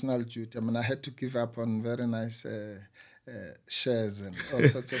as national duty. I mean, I had to give up on very nice shares and all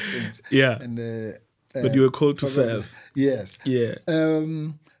sorts of things. And but you were called to serve. Yes. Yeah.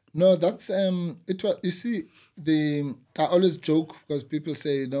 No, that's it was. You see, I always joke because people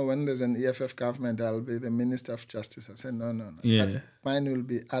say, when there's an EFF government, I'll be the Minister of Justice. I said, no. Yeah. Mine will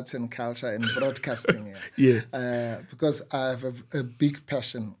be arts and culture and broadcasting. Because I have a big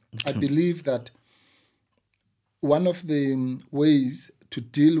passion. I believe that one of the ways to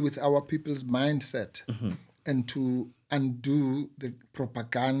deal with our people's mindset and to undo the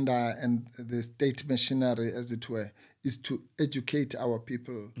propaganda and the state machinery, as it were, is to educate our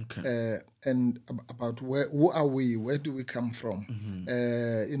people and about who are we, where do we come from,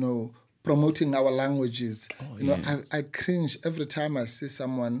 promoting our languages. I cringe every time I see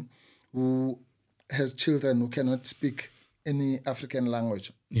someone who has children who cannot speak any African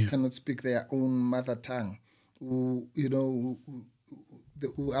language, cannot speak their own mother tongue, who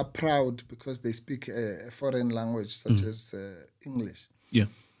are proud because they speak a foreign language such as English.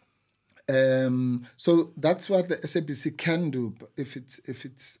 So that's what the SABC can do if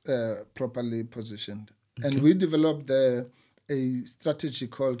it's properly positioned. And we developed a strategy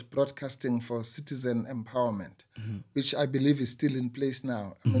called Broadcasting for Citizen Empowerment, which I believe is still in place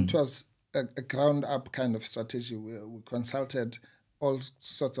now. I mean, it was a ground-up kind of strategy where we consulted all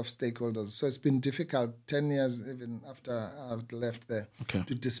sorts of stakeholders. So it's been difficult, 10 years even after I've left there,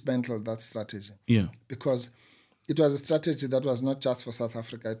 to dismantle that strategy. Because it was a strategy that was not just for South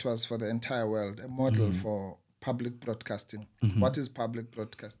Africa, it was for the entire world, a model for public broadcasting. What is public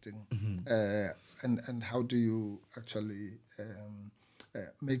broadcasting? And how do you actually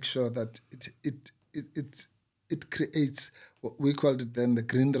make sure that it creates what we called it then the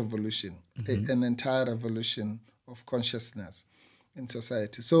Green Revolution, an entire revolution of consciousness in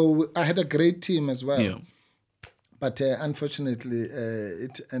society. So I had a great team as well. But unfortunately,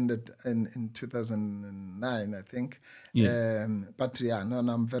 it ended in 2009, I think. But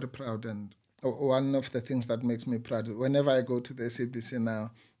I'm very proud. And one of the things that makes me proud, whenever I go to the SABC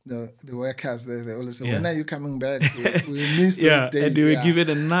now, the workers, they always say, when are you coming back? We miss those days. And they were given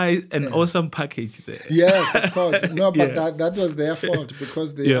a nice and awesome package there. Yes, of course. No, but that was their fault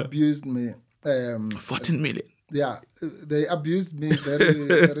because they abused me. 14 million. Yeah, they abused me very,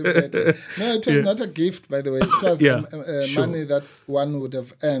 very badly. No, it was not a gift, by the way. It was money that one would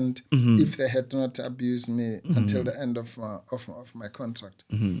have earned if they had not abused me until the end of my contract.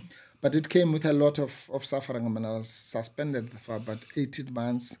 But it came with a lot of suffering. I mean, I was suspended for about 18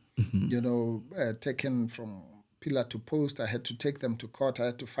 months, taken from pillar to post. I had to take them to court. I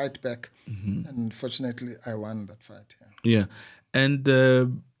had to fight back. And fortunately, I won that fight.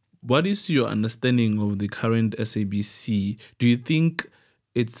 And what is your understanding of the current SABC? Do you think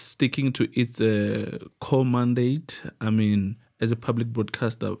it's sticking to its core mandate? I mean, as a public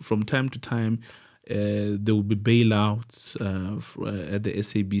broadcaster, from time to time, there will be bailouts at the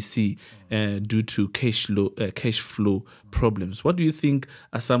SABC due to cash flow problems. What do you think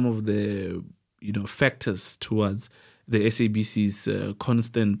are some of the factors towards the SABC's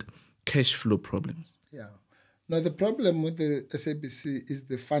constant cash flow problems? Now, the problem with the SABC is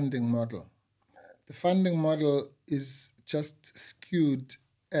the funding model. The funding model is just skewed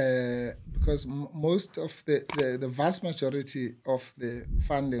because most of the vast majority of the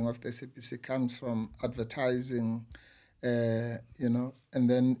funding of the SABC comes from advertising, and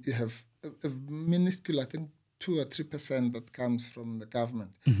then you have a minuscule, I think 2 or 3% that comes from the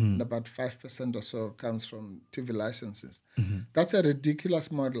government, and about 5% or so comes from TV licenses. That's a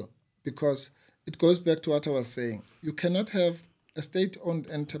ridiculous model because it goes back to what I was saying. You cannot have a state-owned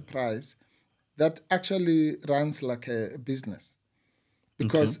enterprise that actually runs like a business.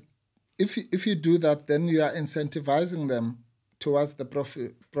 Because if you do that, then you are incentivizing them towards the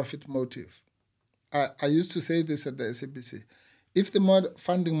profit motive. I used to say this at the SABC. If the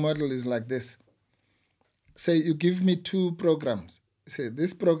funding model is like this, say you give me 2 programs, say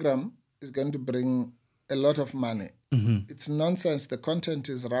this program is going to bring a lot of money. It's nonsense. The content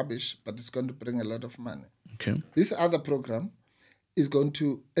is rubbish, but it's going to bring a lot of money. Okay. This other program is going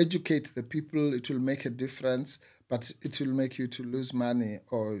to educate the people. It will make a difference, but it will make you to lose money,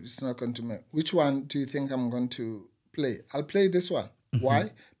 or it's not going to make. Which one do you think I'm going to play? I'll play this one.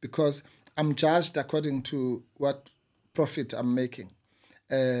 Why? Because I'm judged according to what profit I'm making.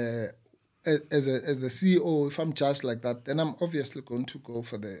 As the CEO, if I'm judged like that, then I'm obviously going to go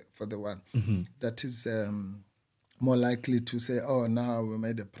for the one that is more likely to say, oh, now we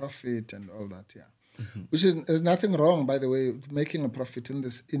made a profit and all that. Which is, there's nothing wrong, by the way, with making a profit in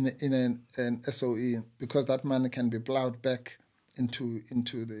this in an SOE, because that money can be plowed back into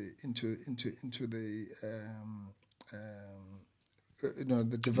the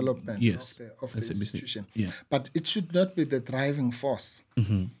the development of the institution. But it should not be the driving force.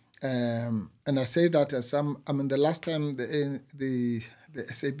 And I say that as the last time the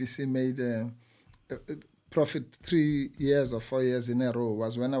SABC made a profit 3 years or 4 years in a row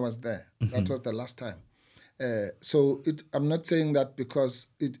was when I was there. That was the last time. So I'm not saying that because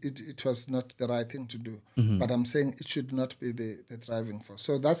it was not the right thing to do, but I'm saying it should not be the driving force.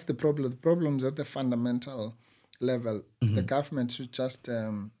 So that's the problem. The problem is at the fundamental level. The government should just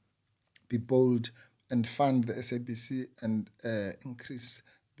be bold and fund the SABC and increase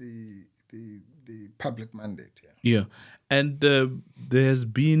the public mandate. Yeah, and there has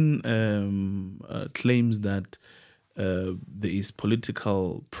been claims that there is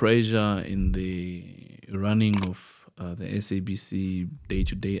political pressure in the running of the SABC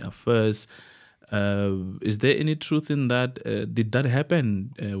day-to-day affairs. Is there any truth in that? Did that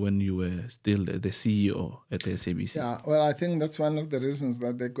happen when you were still the CEO at the SABC? Yeah, well, I think that's one of the reasons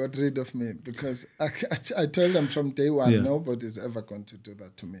that they got rid of me, because I told them from day one, nobody's ever going to do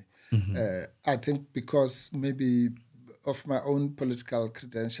that to me. I think because maybe of my own political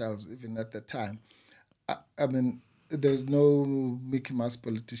credentials, even at the time. I mean, there's no Mickey Mouse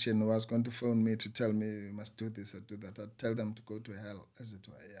politician who was going to phone me to tell me you must do this or do that. I'd tell them to go to hell, as it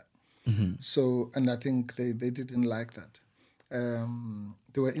were, So, and I think they didn't like that.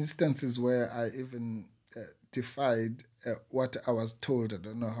 There were instances where I even defied what I was told. I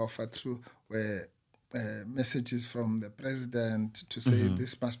don't know how far through, where messages from the president to say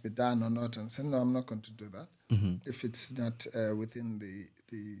this must be done or not, and I said, no, I'm not going to do that if it's not within the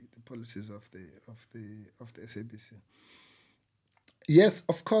policies of the SABC. Yes,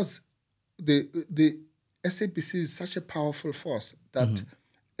 of course, the SABC is such a powerful force that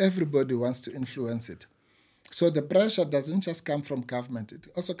everybody wants to influence it. So the pressure doesn't just come from government. It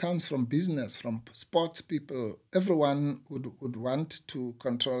also comes from business, from sports people. Everyone would want to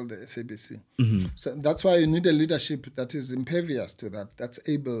control the SABC. So that's why you need a leadership that is impervious to that, that's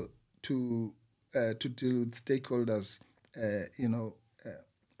able to deal with stakeholders,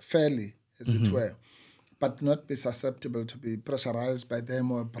 fairly, as it were, but not be susceptible to be pressurized by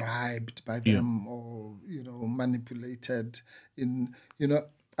them or bribed by them or, manipulated.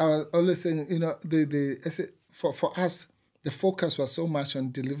 I was always saying, for us, the focus was so much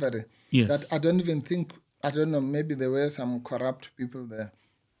on delivery that I don't even think, I don't know, maybe there were some corrupt people there.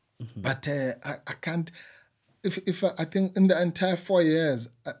 But I can't, I think in the entire 4 years,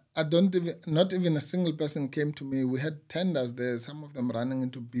 not even a single person came to me. We had tenders there, some of them running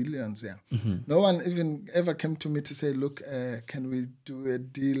into billions. No one even ever came to me to say, look, can we do a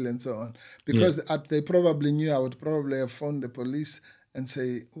deal and so on? Because they probably knew I would probably have phoned the police and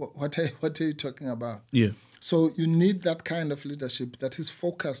say, what are you talking about? So you need that kind of leadership that is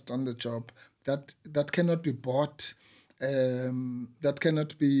focused on the job, that cannot be bought, that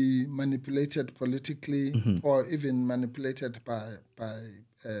cannot be manipulated politically or even manipulated by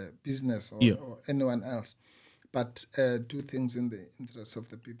business or anyone else, but do things in the interests of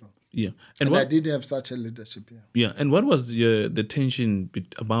the people. And I did have such a leadership. And what was the tension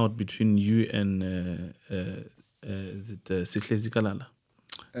between you and is it Sihlezi Kalala?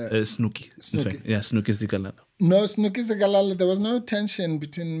 Snooky. Snooky Zikalala. No, Snooky Zikalala, there was no tension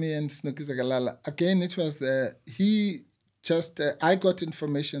between me and Snooky Zikalala. Again, it was I got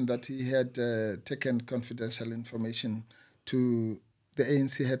information that he had taken confidential information to the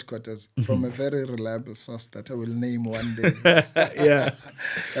ANC headquarters from a very reliable source that I will name one day. Yeah.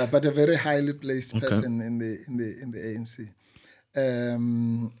 But a very highly placed person in the ANC.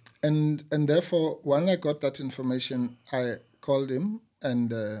 And therefore, when I got that information, I called him,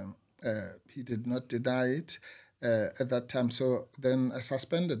 and he did not deny it at that time. So then I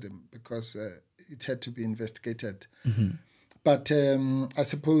suspended him because it had to be investigated. But I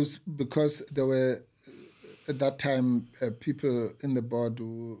suppose because there were, at that time, people in the board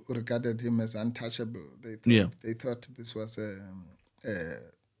who regarded him as untouchable. They thought this was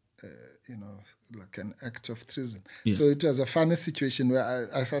like an act of treason. Yeah. So it was a funny situation where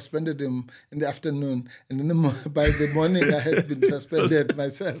I suspended him in the afternoon, and by the morning I had been suspended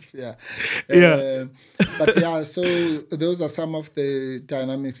myself. Yeah. But yeah, so those are some of the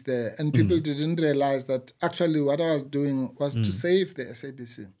dynamics there. And people didn't realize that actually what I was doing was to save the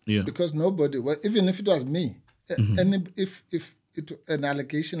SABC. Yeah. Because nobody, even if it was me, and if an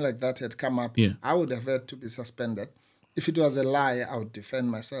allegation like that had come up, I would have had to be suspended. If it was a lie, I would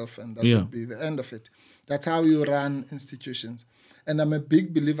defend myself, and that would be the end of it. That's how you run institutions. And I'm a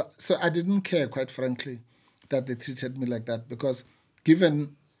big believer. So I didn't care, quite frankly, that they treated me like that, because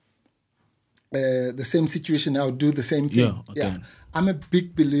given the same situation, I would do the same thing. I'm a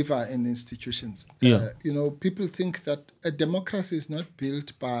big believer in institutions. People think that a democracy is not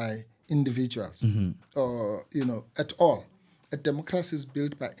built by individuals or, at all. A democracy is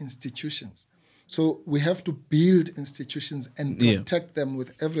built by institutions. So we have to build institutions and protect them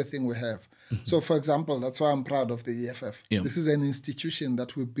with everything we have. So, for example, that's why I'm proud of the EFF. This is an institution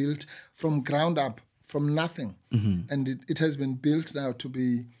that we built from ground up, from nothing. And it has been built now to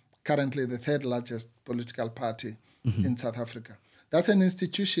be currently the third largest political party in South Africa. That's an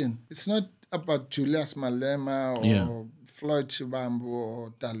institution. It's not about Julius Malema or Floyd Shivambu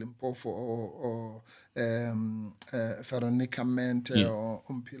or Dali Mpofu or Veronica Mente or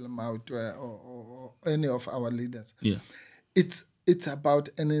Umpila Mautwe or any of our leaders. It's about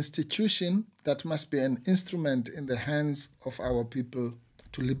an institution that must be an instrument in the hands of our people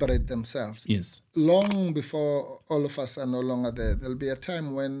to liberate themselves. Long before all of us are no longer there, there'll be a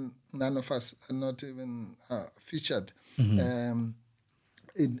time when none of us are not even featured in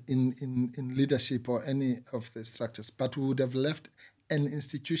leadership or any of the structures, but we would have left an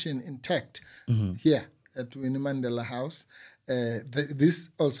institution intact here at Winnie Mandela House. This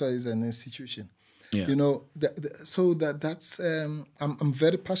also is an institution. So that's I'm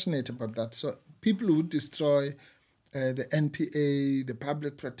very passionate about that. So people who destroy the NPA, the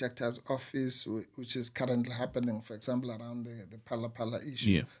Public Protector's Office, which is currently happening, for example, around the Pala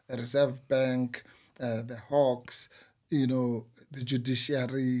issue, the Reserve Bank, the Hawks, the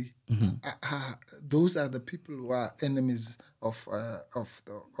judiciary. Those are the people who are enemies of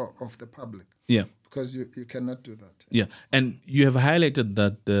the public. Because you cannot do that. And you have highlighted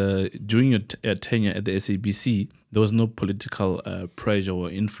that during your tenure at the SABC, there was no political pressure or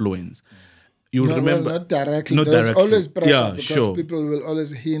influence. You remember? Well, not directly. There's always pressure because people will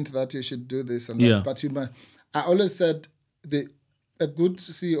always hint that you should do this and that. But I always said a good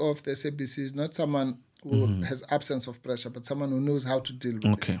CEO of the SABC is not someone who has absence of pressure, but someone who knows how to deal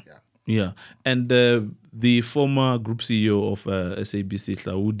with it. And the former group CEO of SABC,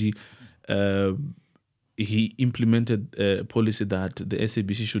 Hlaudi, he implemented a policy that the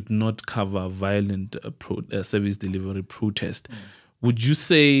SABC should not cover violent service delivery protest. Would you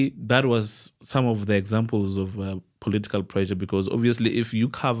say that was some of the examples of political pressure? Because obviously if you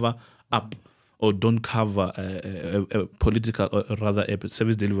cover up or don't cover a political, or rather a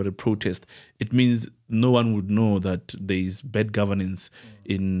service delivery protest, it means no one would know that there is bad governance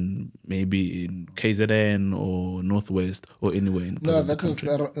in maybe in KZN or Northwest or anywhere in No, that was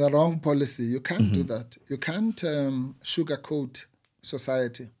the wrong policy. You can't do that. You can't sugarcoat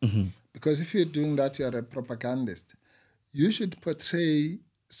society. Because if you're doing that, you're a propagandist. You should portray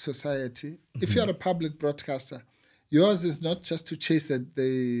society. If you're a public broadcaster, yours is not just to chase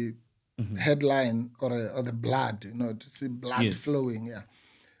the headline or the blood, to see blood flowing.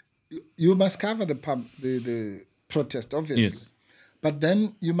 You must cover the protest, obviously. But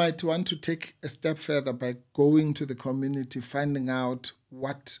then you might want to take a step further by going to the community, finding out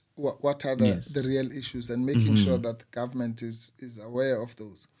what are the real issues and making sure that the government is aware of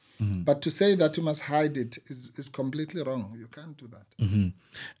those. But to say that you must hide it is completely wrong. You can't do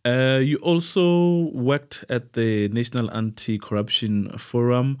that. You also worked at the National Anti-Corruption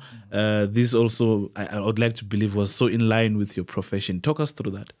Forum. This also, I would like to believe, was so in line with your profession. Talk us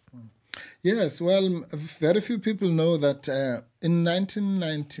through that. Yes, well, very few people know that in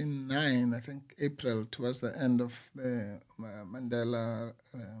 1999, I think April, towards the end of the Mandela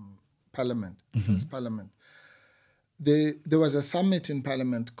Parliament, first Parliament, there was a summit in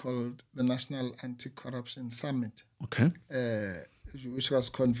Parliament called the National Anti-Corruption Summit, Okay. Which was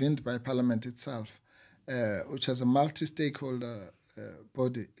convened by Parliament itself, which was a multi-stakeholder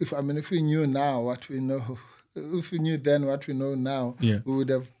body. If we knew now what we know, if we knew then what we know now, Yeah. we would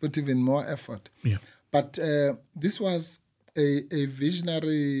have put even more effort. Yeah. But this was a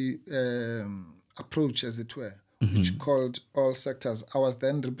visionary approach, as it were, which called all sectors. I was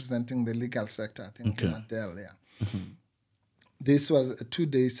then representing the legal sector, I think, in Mandela. Yeah. This was a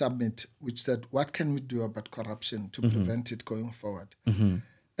 2-day summit which said, what can we do about corruption to prevent it going forward?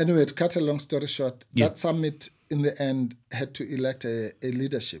 Anyway, to cut a long story short, that summit in the end had to elect a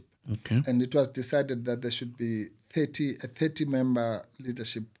leadership. Okay. And it was decided that there should be a 30-member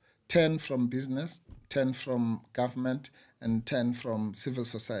leadership, 10 from business, 10 from government, and 10 from civil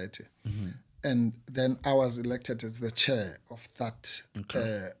society. And then I was elected as the chair of that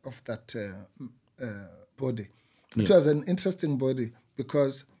body. It was an interesting body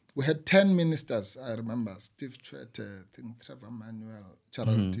because we had 10 ministers, I remember, Steve Chwete, I think Trevor Manuel,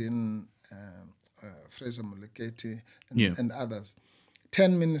 Geraldine, Fraser Muleketi, and others.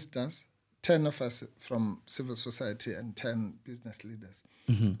 10 ministers, 10 of us from civil society and 10 business leaders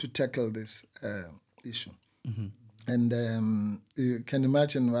to tackle this issue. And you can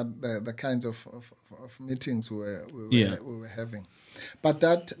imagine what the kinds of meetings we were having. But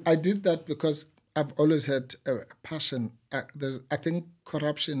that I did that because I've always had a passion. I think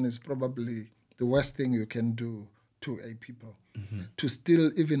corruption is probably the worst thing you can do to a people. To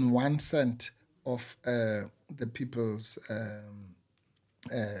steal even 1 cent of the people's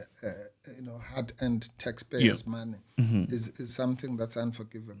hard-earned taxpayers' money is something that's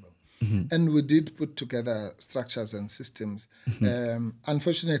unforgivable. And we did put together structures and systems.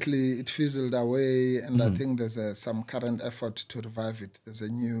 Unfortunately, it fizzled away, and I think there's some current effort to revive it. There's a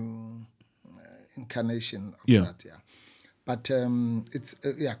new incarnation of that, But it's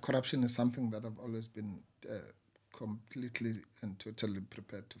corruption is something that I've always been completely and totally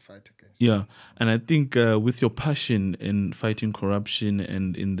prepared to fight against. Yeah, and I think with your passion in fighting corruption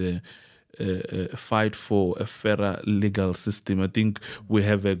and in the fight for a fairer legal system, I think we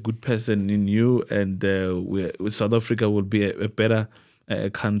have a good person in you, and South Africa will be a better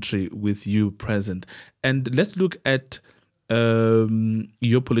country with you present. And let's look at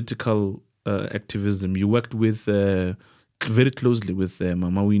your political activism. You worked with very closely with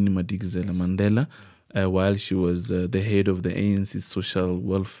Mama Winnie Madikizela Mandela while she was the head of the ANC's social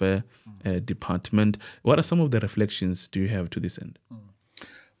welfare department. What are some of the reflections do you have to this end?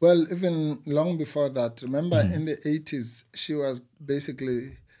 Well, even long before that, remember in the 80s, she was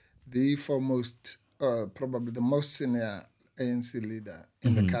basically the foremost, probably the most senior ANC leader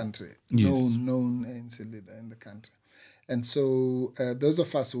in the country, known ANC leader in the country. And so those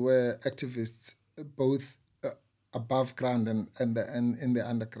of us who were activists, both above ground and in the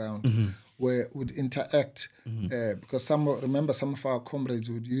underground, would interact because some of our comrades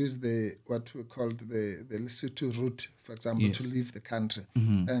would use what we called the Lesotho route, for example, to leave the country.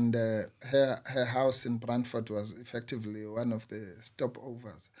 And her house in Brantford was effectively one of the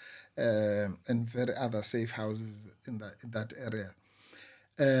stopovers, and very other safe houses in that area.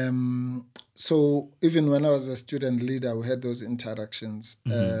 So even when I was a student leader, we had those interactions.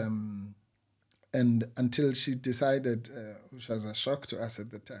 And until she decided, which was a shock to us at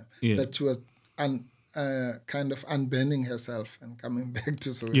the time, that she was kind of unbanning herself and coming back to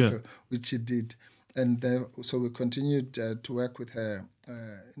Soweto, which she did. And so we continued to work with her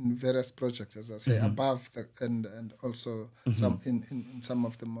in various projects, as I say, above and also some in some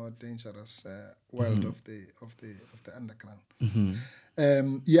of the more dangerous world of the underground.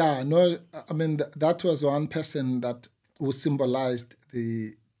 That was one person who symbolized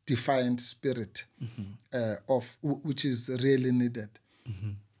the defiant spirit of which is really needed.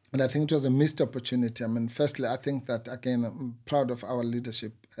 And I think it was a missed opportunity. Firstly, I think that, again, I'm proud of our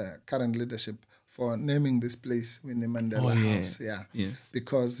leadership, current leadership, for naming this place Winnie Mandela House. Yes.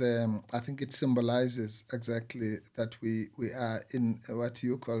 Because I think it symbolizes exactly that we are in what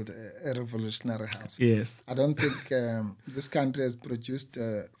you called a revolutionary house. Yes. I don't think this country has produced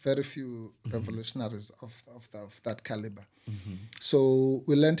very few revolutionaries of that caliber. So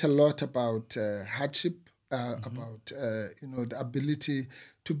we learned a lot about hardship, about the ability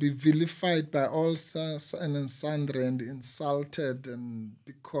to be vilified by all and sundry and insulted and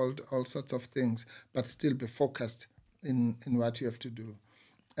be called all sorts of things, but still be focused in what you have to do.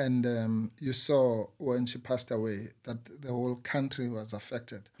 And you saw when she passed away that the whole country was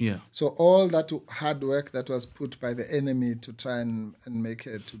affected. Yeah. So all that hard work that was put by the enemy to try and make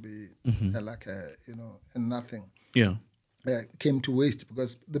her to be like a nothing. Yeah. Came to waste,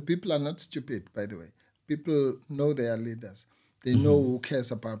 because the people are not stupid, by the way. people know their leaders. They know who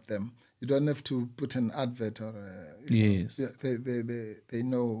cares about them. You don't have to put an advert or yes. They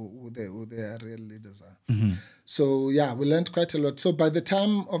know who their real leaders are. So yeah, we learned quite a lot. So by the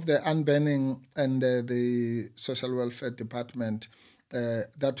time of the unbanning and the social welfare department,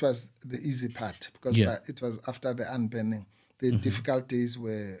 that was the easy part, because it was after the unbanning. The difficult days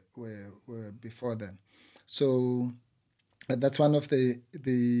were before then. So that's one of the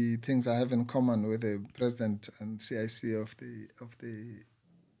things I have in common with the president and CIC of the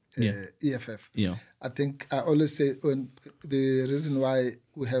EFF. Yeah. I think I always say the reason why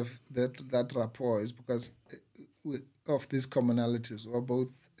we have that rapport is because of these commonalities. We're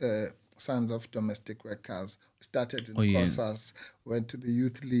both sons of domestic workers. We started in Kosas, went to the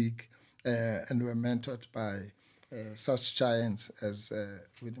Youth League, and were mentored by such giants as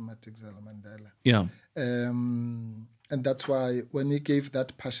Winnie, Madikizela, Mandela. Yeah. And that's why when he gave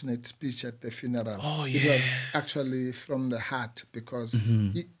that passionate speech at the funeral, it was actually from the heart, because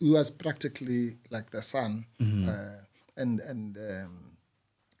he was practically like the son, and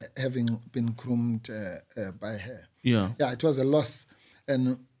having been groomed by her. Yeah, it was a loss.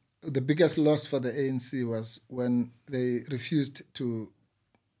 And the biggest loss for the ANC was when they refused to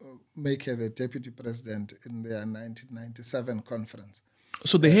make her the deputy president in their 1997 conference.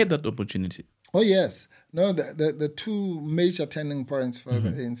 So they had that opportunity. Oh, yes. No, the two major turning points for the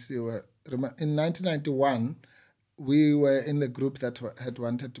ANC were, in 1991, we were in the group that had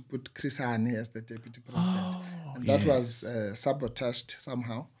wanted to put Hani as the deputy president. And that was sabotaged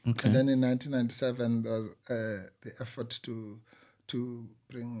somehow. Okay. And then in 1997, there was the effort to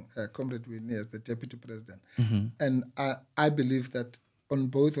bring Comrade Winnie as the deputy president. And I believe that on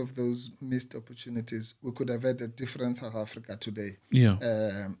both of those missed opportunities, we could have had a different South Africa today. Yeah.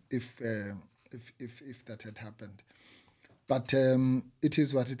 If that had happened. But it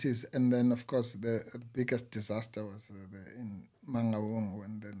is what it is. And then, of course, the biggest disaster was in Mangaung,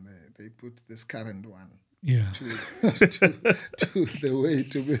 when then they put this current one to the way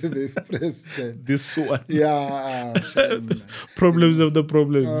to be the president. This one. Yeah, shame. Problems of the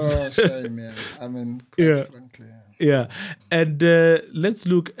problems. Oh, shame, yeah. I mean, quite frankly. Yeah. And let's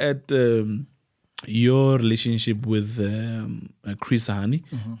look at your relationship with Chris Hani.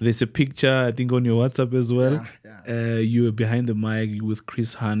 There's a picture, I think, on your WhatsApp as well. You were behind the mic with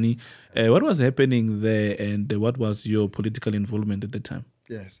Chris Hani. What was happening there, and what was your political involvement at the time?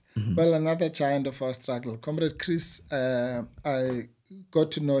 Yes. Well, another giant of our struggle. Comrade Chris, I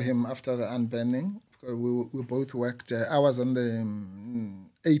got to know him after the unbanning. We both worked. I was on the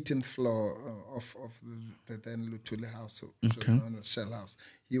 18th floor of the then Luthuli House, which was known as Shell House.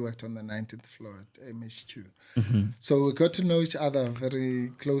 He worked on the 19th floor at MHQ. So we got to know each other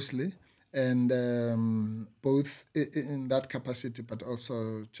very closely, and both in that capacity, but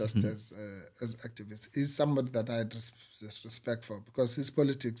also just as activists. He's somebody that I had respect for, because his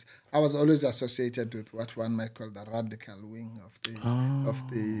politics, I was always associated with what one might call the radical wing of the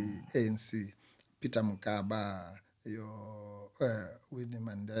ANC. Peter Mukaba, your Winnie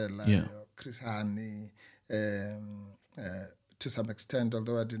Mandela, your Chris Hani, to some extent,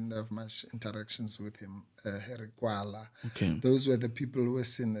 although I didn't have much interactions with him, Harry Kwala. Those were the people who were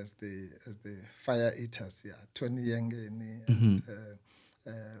seen as the fire eaters. Tony Yengeni and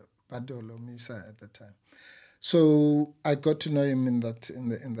Badolo Misa at the time. So I got to know him in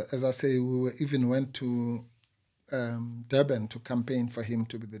the as I say, we even went to Durban to campaign for him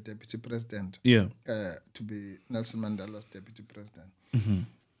to be the deputy president. To be Nelson Mandela's deputy president.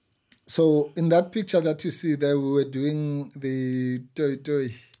 So in that picture that you see there, we were doing the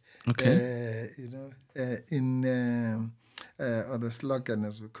toi. Or the slogan,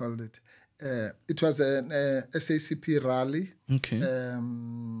 as we called it. It was an SACP rally.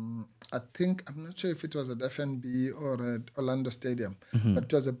 I think, I'm not sure if it was at FNB or at Orlando Stadium, but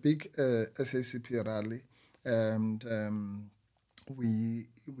it was a big SACP rally. And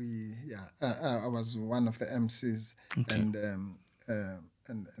I was one of the MCs, and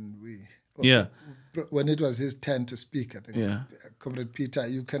we when it was his turn to speak, I think Comrade Peter,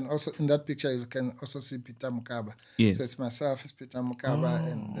 you can also in that picture you can also see Peter Mukaba. So it's myself, it's Peter Mukaba,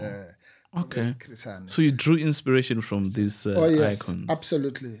 and Chris Hani. So you drew inspiration from these icons.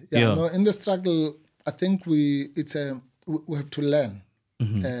 Absolutely. No, in the struggle, I think we have to learn.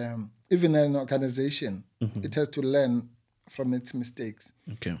 Even an organization, it has to learn from its mistakes.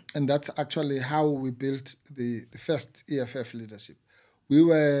 And that's actually how we built the first EFF leadership.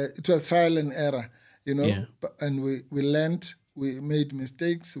 It was trial and error, and we learned, we made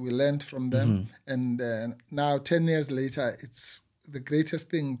mistakes, we learned from them. And now 10 years later, it's the greatest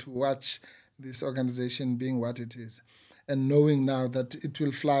thing to watch this organization being what it is, and knowing now that it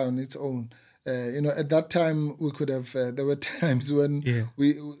will fly on its own. At that time we could have. There were times when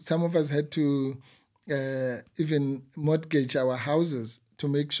some of us had to even mortgage our houses to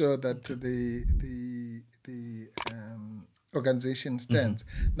make sure that the organization stands.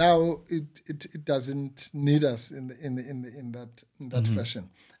 Now it doesn't need us in that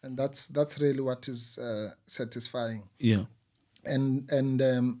fashion, and that's really what is satisfying. Yeah.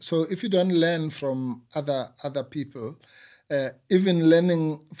 And so if you don't learn from other people, even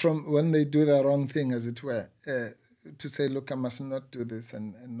learning from when they do the wrong thing, as it were, to say, look, I must not do this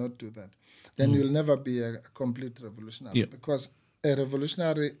and not do that, then you'll never be a complete revolutionary, because a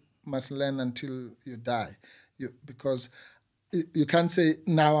revolutionary must learn until you die. Because you can't say,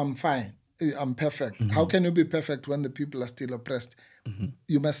 now I'm fine, I'm perfect. How can you be perfect when the people are still oppressed?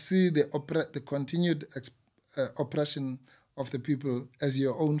 You must see the continued oppression of the people as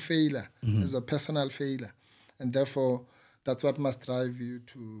your own failure, as a personal failure. And therefore, that's what must drive you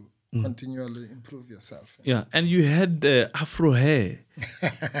to continually improve yourself. Yeah, and you had Afro hair.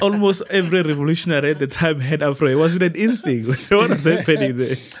 Almost every revolutionary at the time had Afro hair. Was it an in thing? What was happening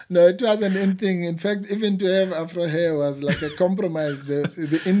there? No, it was an in thing. In fact, even to have Afro hair was like a compromise.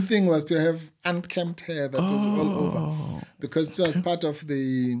 The in thing was to have unkempt hair that was all over. Because it was part of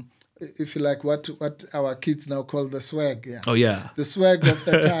the, if you like, what our kids now call the swag. Yeah. Oh yeah. The swag of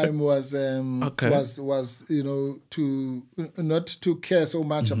the time was was to not to care so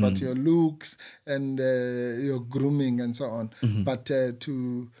much about your looks and your grooming and so on, but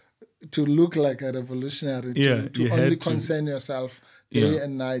to look like a revolutionary, to only concern yourself day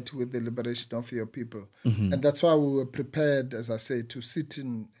and night with the liberation of your people. And that's why we were prepared, as I say, to sit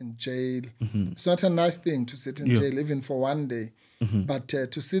in jail. It's not a nice thing to sit in jail, even for one day. But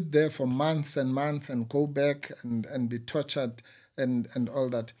to sit there for months and months and go back and be tortured and all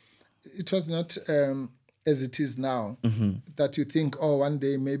that, it was not as it is now, that you think, oh, one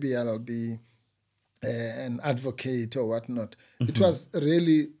day maybe I'll be an advocate or whatnot. It was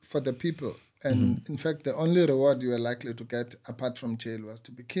really for the people. And in fact, the only reward you were likely to get apart from jail was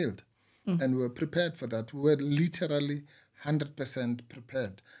to be killed. And we were prepared for that. We were literally 100%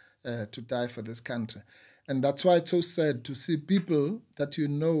 prepared to die for this country. And that's why it's so sad to see people that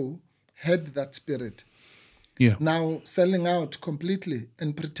had that spirit. Yeah. Now selling out completely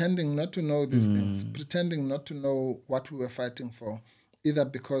and pretending not to know these things, pretending not to know what we were fighting for, either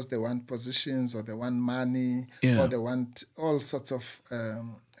because they want positions or they want money or they want all sorts of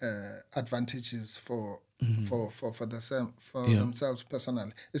advantages for themselves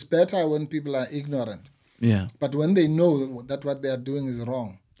personally. It's better when people are ignorant. Yeah. But when they know that what they are doing is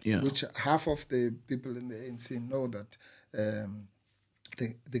wrong, which half of the people in the ANC know that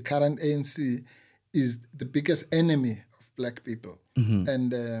the current ANC is the biggest enemy of black people.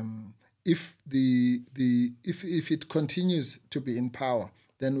 And if it continues to be in power,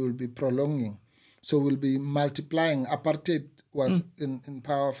 then we'll be prolonging. So we'll be multiplying. Apartheid was in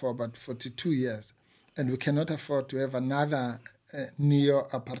power for about 42 years. And we cannot afford to have another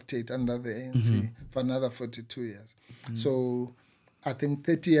neo-apartheid under the ANC for another 42 years. So I think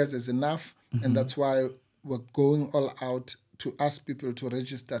 30 years is enough. And that's why we're going all out to ask people to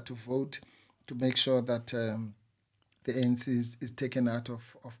register to vote, to make sure that the ANC is taken out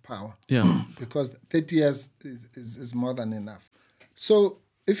of power. Yeah. Because 30 years is more than enough. So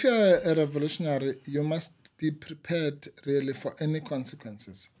if you're a revolutionary, you must be prepared really for any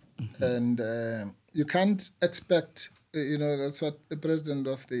consequences. And you can't expect, that's what the president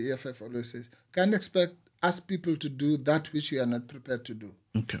of the EFF always says, can't expect us people to do that which we are not prepared to do.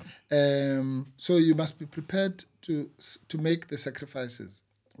 Okay. So you must be prepared to make the sacrifices,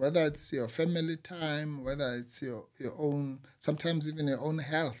 whether it's your family time, whether it's your own, sometimes even your own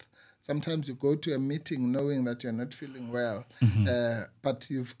health. Sometimes you go to a meeting knowing that you're not feeling well, but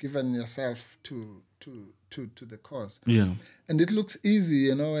you've given yourself to the cause. Yeah. And it looks easy,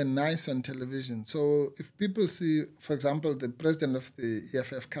 and nice on television. So if people see, for example, the president of the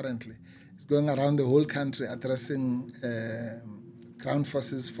EFF currently is going around the whole country addressing ground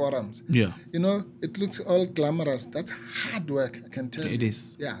forces forums. Yeah. It looks all glamorous. That's hard work, I can tell you. It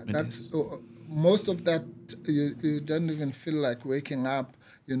is. Yeah. Most of that, you don't even feel like waking up,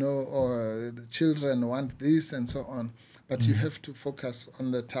 or the children want this and so on. But you have to focus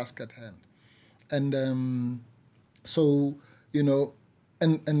on the task at hand. And so,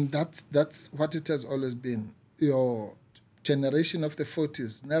 and that's what it has always been. Your generation of the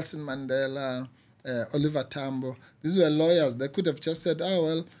 40s, Nelson Mandela, Oliver Tambo, these were lawyers. They could have just said, oh,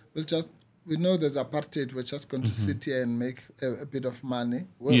 well, we know there's apartheid, we're just going to sit here and make a bit of money.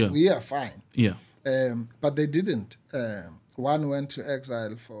 Well, we are fine. Yeah. But they didn't. One went to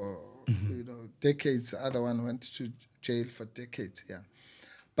exile for decades. The other one went to jail for decades. Yeah.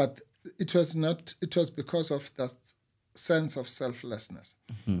 But it was not. It was because of that sense of selflessness,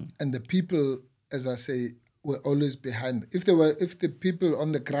 and the people, as I say, were always behind. If the people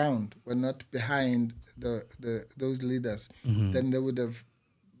on the ground were not behind those leaders, then they would have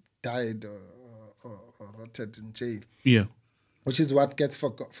died or rotted in jail. Yeah. Which is what gets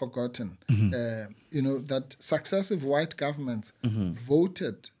forgotten. That successive white governments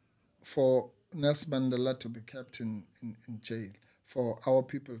voted for Nelson Mandela to be kept in jail, for our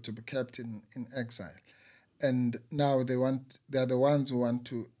people to be kept in exile. And now they are the ones who want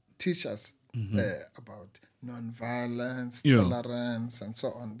to teach us about non-violence, tolerance, and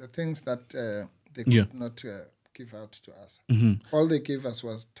so on. The things that they could not give out to us. All they gave us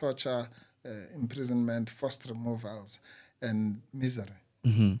was torture, imprisonment, forced removals, and misery.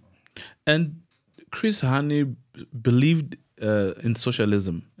 And Chris Hani believed in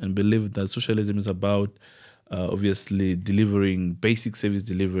socialism and believed that socialism is about obviously delivering basic service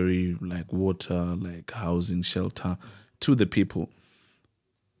delivery like water, like housing, shelter to the people.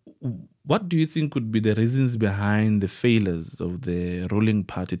 What do you think would be the reasons behind the failures of the ruling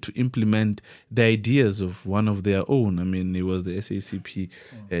party to implement the ideas of one of their own? I mean, it was the SACP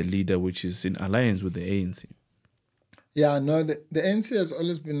leader, which is in alliance with the ANC. Yeah, no, the ANC has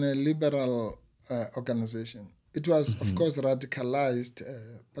always been a liberal organization. It was, of course, radicalized,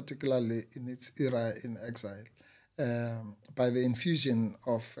 particularly in its era in exile, by the infusion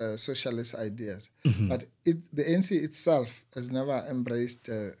of socialist ideas. But the ANC itself has never embraced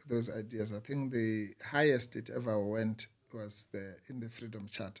those ideas. I think the highest it ever went was in the Freedom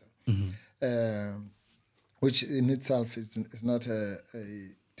Charter, which in itself is not a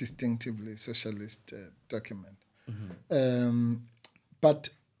distinctively socialist document. But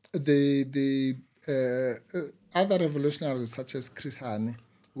the other revolutionaries such as Chris Hani,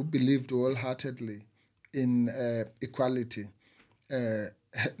 who believed wholeheartedly in equality,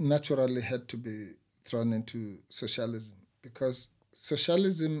 naturally had to be thrown into socialism, because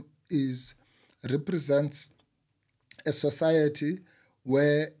socialism represents a society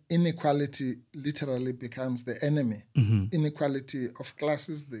where inequality literally becomes the enemy. Inequality of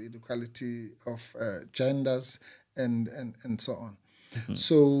classes, the inequality of genders, and so on.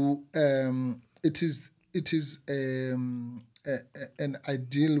 So it is an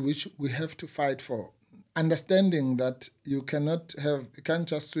ideal which we have to fight for, understanding that you can't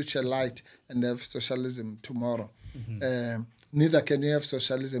just switch a light and have socialism tomorrow. Neither can you have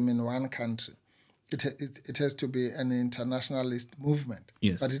socialism in one country. It has to be an internationalist movement,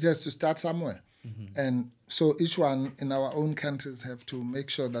 but it has to start somewhere. And so each one in our own countries have to make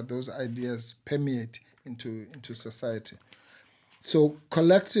sure that those ideas permeate into society. So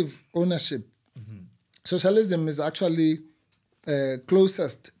collective ownership, socialism is actually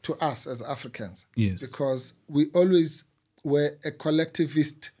closest to us as Africans, because we always were a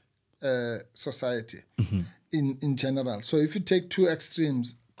collectivist society in general. So if you take two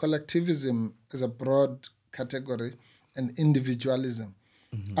extremes, collectivism is a broad category and individualism.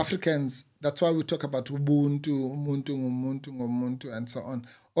 Africans, that's why we talk about Ubuntu, Umuntu, and so on.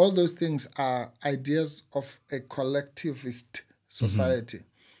 All those things are ideas of a collectivist society.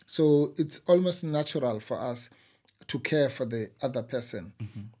 So it's almost natural for us to care for the other person.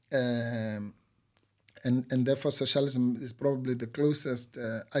 And therefore socialism is probably the closest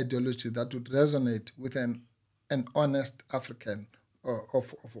ideology that would resonate with an honest African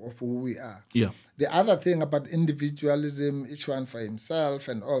of who we are. The other thing about individualism, each one for himself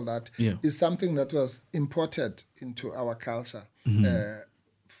and all that, is something that was imported into our culture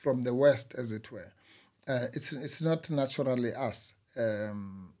from the West, as it were. It's not naturally us,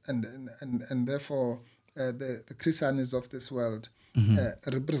 and therefore the Chris Hanis of this world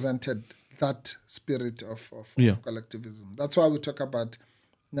represented that spirit of collectivism. That's why we talk about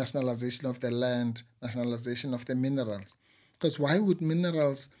nationalization of the land, nationalization of the minerals. Because why would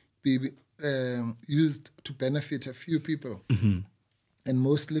minerals be used to benefit a few people, and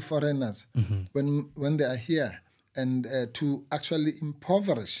mostly foreigners, when they are here, and to actually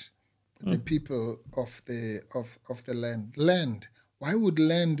impoverish the people of the land? Land. Why would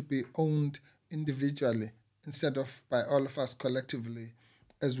land be owned individually instead of by all of us collectively,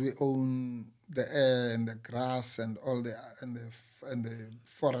 as we own the air and the grass and all the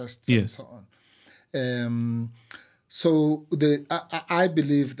forests and so on? So I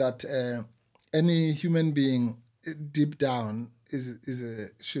believe that any human being deep down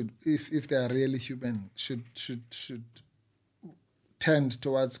should, if they are really human, should tend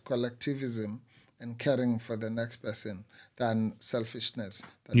towards collectivism and caring for the next person than selfishness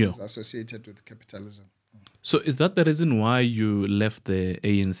that is associated with capitalism. So is that the reason why you left the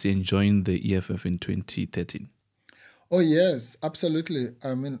ANC and joined the EFF in 2013? Oh yes, absolutely.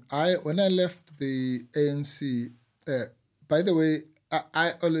 I mean, when I left the ANC, by the way,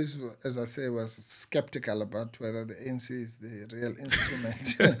 I always, as I say, was skeptical about whether the ANC is the real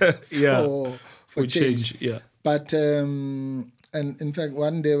instrument for change. Yeah. But and in fact,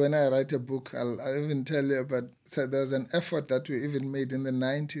 one day when I write a book, I'll even tell you about. So there was an effort that we even made in the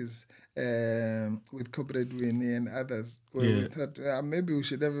 90s with Comrade Winnie and others, where we thought maybe we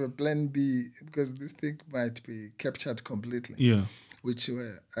should have a plan B because this thing might be captured completely. Yeah. Which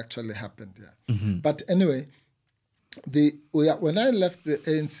actually happened. Yeah. Mm-hmm. But anyway, when I left the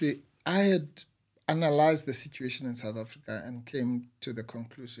ANC, I had analyzed the situation in South Africa and came to the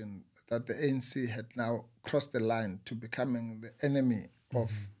conclusion that the ANC had now crossed the line to becoming the enemy of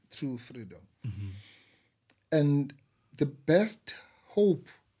true freedom. Mm-hmm. And the best hope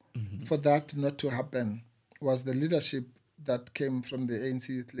for that not to happen was the leadership that came from the ANC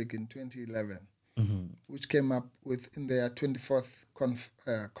Youth League in 2011, which came up with, in their 24th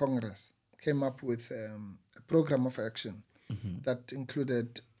Congress, came up with a program of action that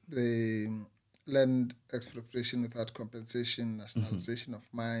included the land expropriation without compensation, nationalization of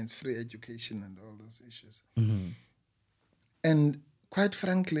mines, free education, and all those issues. And quite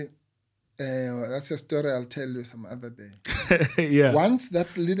frankly, that's a story I'll tell you some other day. Yeah. Once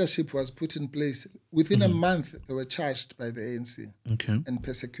that leadership was put in place, within a month, they were charged by the ANC and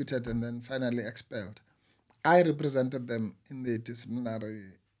persecuted and then finally expelled. I represented them in the disciplinary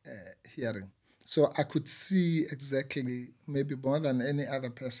hearing. So I could see exactly, maybe more than any other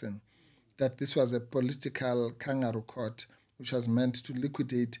person, that this was a political kangaroo court which was meant to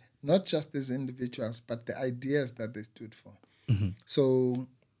liquidate not just these individuals, but the ideas that they stood for. So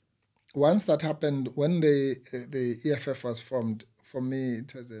once that happened, when the EFF was formed, for me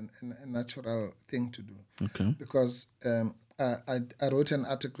it was a natural thing to do. Because I wrote an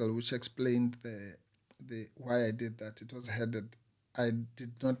article which explained the why I did that. It was headed, I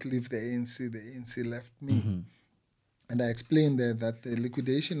did not leave the ANC left me. And I explained there that the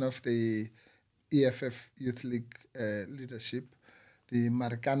liquidation of the EFF Youth League leadership, the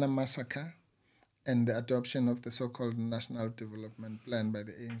Marikana massacre, and the adoption of the so-called National Development Plan by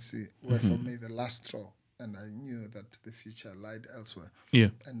the ANC were for me the last straw. And I knew that the future lied elsewhere. Yeah.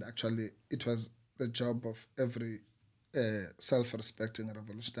 And actually, it was the job of every self-respecting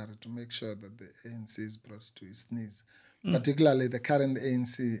revolutionary to make sure that the ANC is brought to its knees. Particularly the current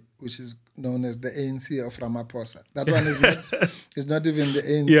ANC, which is known as the ANC of Ramaphosa. That one is not even the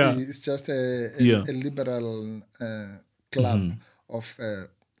ANC. It's just a liberal club of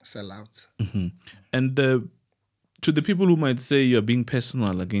sellouts. And to the people who might say you're being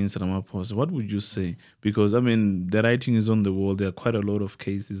personal against Ramaphosa, what would you say? Because, I mean, the writing is on the wall. There are quite a lot of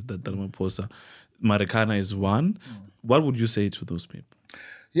cases that Ramaphosa, Marikana is one. What would you say to those people?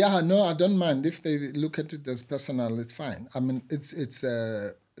 Yeah, no, I don't mind. If they look at it as personal, it's fine. I mean, it's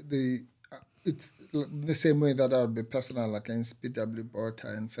the same way that I would be personal against P.W. Botha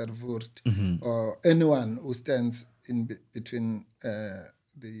and Verwoerd or anyone who stands in between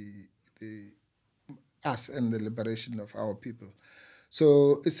us and the liberation of our people.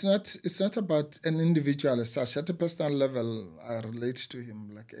 So it's not about an individual as such. At a personal level, I relate to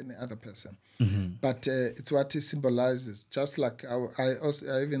him like any other person. But it's what he symbolizes. Just like I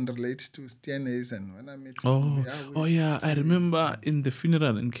even relate to Steenhuisen when I met him. I remember in the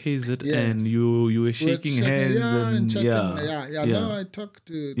funeral in KZN, and you were shaking hands and chatting. No, I talked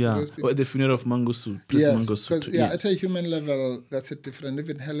to those people. Or at the funeral of Mangosu, Mangosu. Because at a human level, that's a different.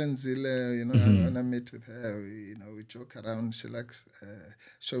 Even Helen Zille, when I met with her, we joke around. She likes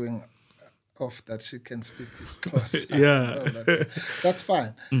showing off that she can speak his class. That's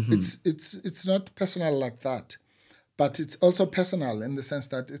fine. It's not personal like that, but it's also personal in the sense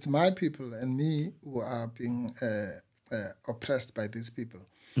that it's my people and me who are being oppressed by these people.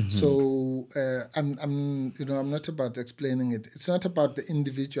 So I'm not about explaining it. It's not about the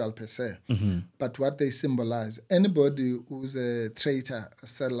individual per se, but what they symbolize. Anybody who's a traitor, a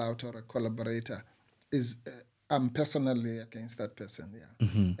sellout, or a collaborator is. I'm personally against that person,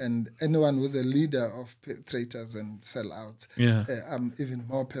 and anyone who's a leader of traitors and sellouts, I'm even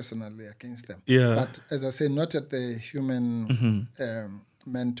more personally against them. But as I say, not at the human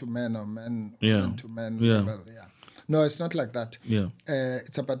man-to-man or man-to-man level. No, it's not like that.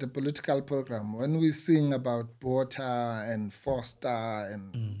 It's about the political program. When we sing about Botha and Foster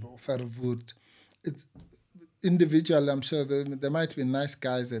and Verwoerd, it's individual. I'm sure there might be nice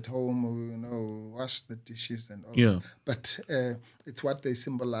guys at home who wash the dishes and all. But it's what they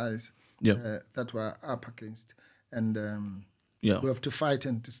symbolize that we're up against. And Yeah. We have to fight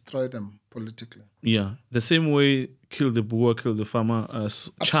and destroy them politically. Yeah. The same way kill the Boer, kill the farmer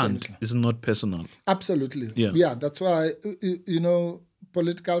chant is not personal. Absolutely. Yeah, that's why,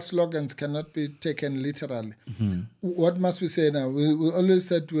 political slogans cannot be taken literally. What must we say now? We always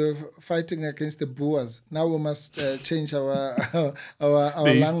said we're fighting against the Boers. Now we must change our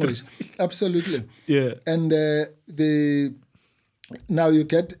language. Absolutely. Yeah. And now you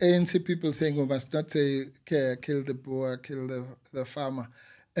get ANC people saying we must not say kill the Boer, kill the farmer.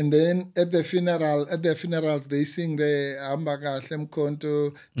 And then at the funerals, they sing the Ambagahle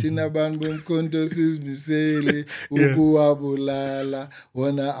Mkonto, Tina Banbu Mkonto Sizmiseli, Uguwa Bulala,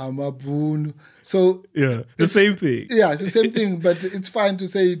 Wana Amabunu. So the same thing. Yeah, it's the same thing, but it's fine to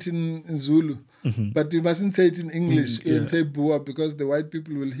say it in Zulu. But you mustn't say it in English and say Boer because the white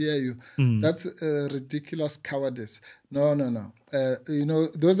people will hear you. That's ridiculous cowardice. No.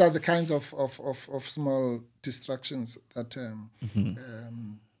 Those are the kinds of small distractions that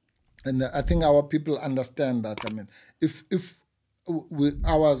and I think our people understand that. I mean, if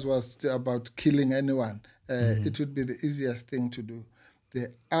ours was about killing anyone, it would be the easiest thing to do.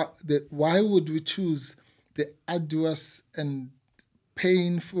 Why would we choose the arduous and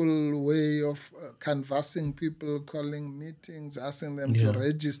painful way of canvassing people, calling meetings, asking them to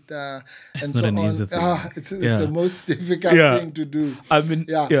register, and so on? It's the most difficult thing to do. I mean,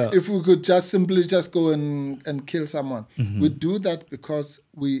 if we could simply go and kill someone. We do that because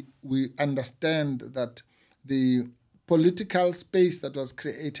we understand that the political space that was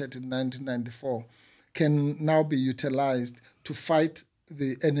created in 1994 can now be utilized to fight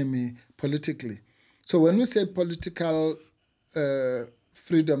the enemy politically. So when we say political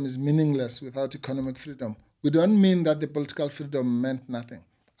freedom is meaningless without economic freedom, we don't mean that the political freedom meant nothing.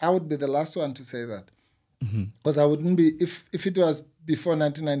 I would be the last one to say that. Because I wouldn't be, if it was before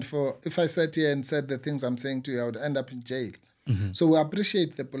 1994, if I sat here and said the things I'm saying to you, I would end up in jail. So we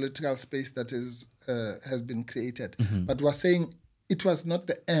appreciate the political space that has been created. But we're saying it was not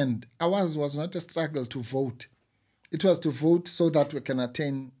the end. Ours was not a struggle to vote. It was to vote so that we can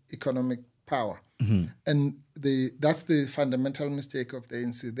attain economic power. And that's the fundamental mistake of the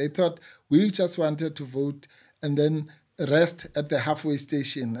ANC. They thought we just wanted to vote and then rest at the halfway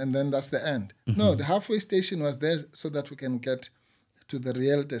station, and then that's the end. No, the halfway station was there so that we can get to the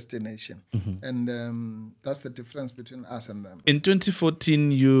real destination. And that's the difference between us and them. In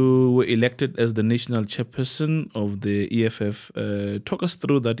 2014, you were elected as the national chairperson of the EFF. Talk us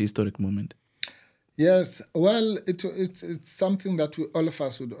through that historic moment. Yes, well, it's something that all of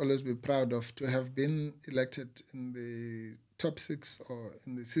us would always be proud of, to have been elected in the top 6 or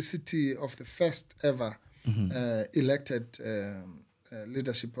in the CCT of the first ever elected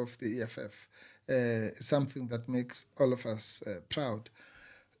leadership of the EFF. Something that makes all of us proud.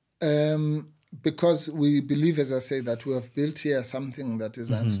 Because we believe, as I say, that we have built here something that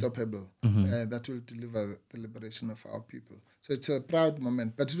is unstoppable, that will deliver the liberation of our people. So it's a proud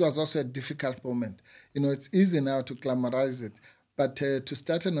moment, but it was also a difficult moment. It's easy now to glamorize it, but to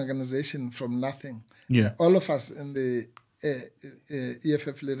start an organization from nothing, all of us in the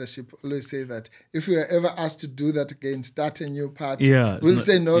EFF leadership always say that if we are ever asked to do that again, start a new party, we'll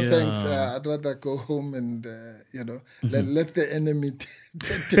say no thanks. I'd rather go home and let the enemy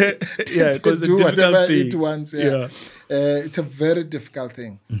do whatever it wants. It's a very difficult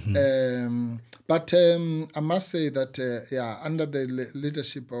thing. But I must say that under the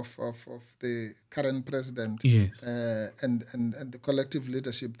leadership of the current president and the collective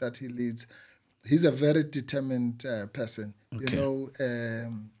leadership that he leads, he's a very determined person. Okay.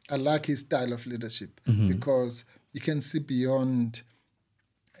 I like his style of leadership because you can see beyond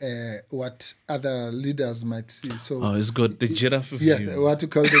what other leaders might see. So it's got the giraffe view. Yeah, what you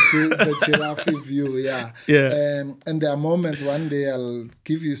call the giraffe view. And there are moments one day I'll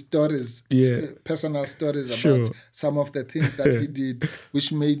give you stories, personal stories about some of the things that he did,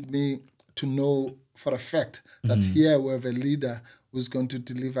 which made me to know for a fact that here we have a leader who's going to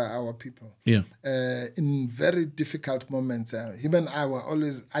deliver our people. In very difficult moments, him and I were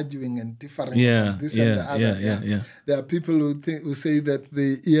always arguing and differing on this and the other. There are people who say that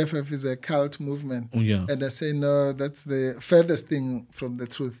the EFF is a cult movement, and I say no, that's the furthest thing from the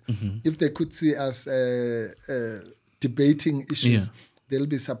truth. If they could see us debating issues, they'll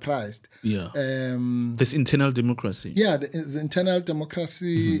be surprised. There's internal democracy. The internal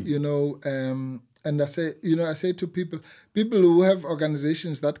democracy, and I say to people who have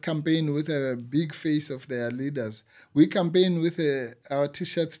organizations that campaign with a big face of their leaders, we campaign with our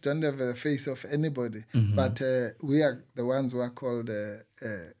T-shirts don't have a face of anybody, but we are the ones who are called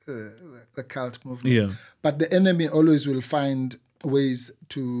the cult movement. But the enemy always will find ways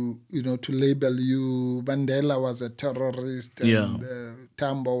to label you. Mandela was a terrorist, and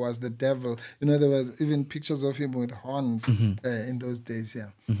Tambo was the devil. There was even pictures of him with horns in those days.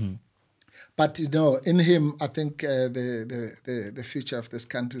 But in him, I think the future of this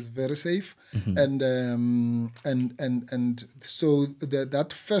country is very safe, and so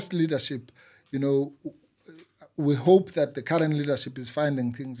that first leadership, we hope that the current leadership is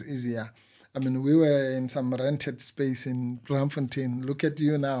finding things easier. I mean, we were in some rented space in Braamfontein. Look at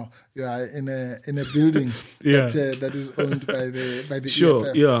you now. You are in a building that is owned by the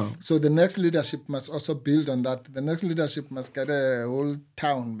EFF. Yeah. So the next leadership must also build on that. The next leadership must get a whole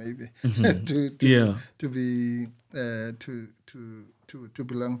town maybe to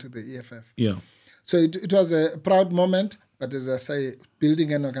belong to the EFF. Yeah. So it was a proud moment. But as I say,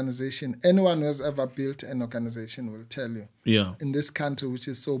 building an organization, anyone who has ever built an organization will tell you. Yeah. In this country, which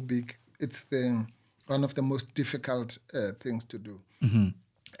is so big, it's one of the most difficult things to do.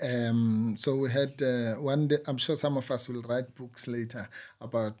 So we had one day. I'm sure some of us will write books later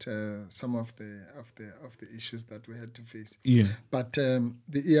about some of the issues that we had to face. Yeah. But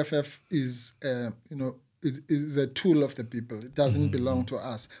the EFF is it is a tool of the people. It doesn't belong to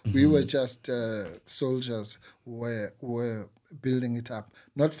us. We were just soldiers who were building it up,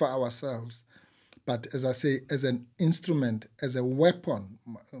 not for ourselves, but as I say, as an instrument, as a weapon,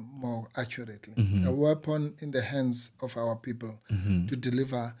 more accurately, a weapon in the hands of our people to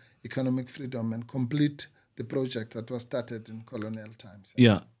deliver economic freedom and complete the project that was started in colonial times.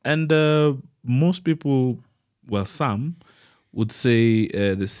 Yeah, and most people, well, some would say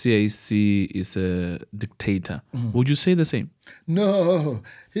the CIC is a dictator. Would you say the same? No,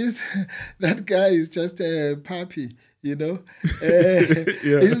 that guy is just a puppy, He's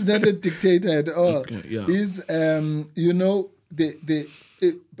not a dictator at all. Okay, yeah. He's, a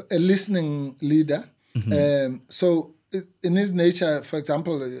listening leader. So in his nature, for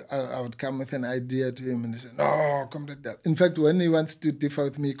example, I would come with an idea to him and he said, "No, Comrade Dali." In fact, when he wants to differ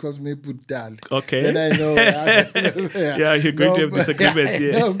with me, he calls me Budali. Okay. Then I know. You're going to have disagreements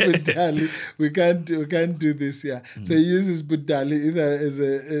here. No, Budali, we can't do this here. So he uses Budali either as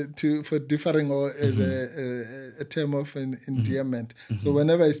for differing or as a term of endearment. So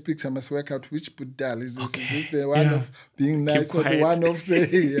whenever he speaks, I must work out which Budali is this. Is it the one of being nice or the one of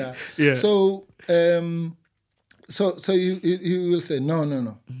saying, So. So he will say, no,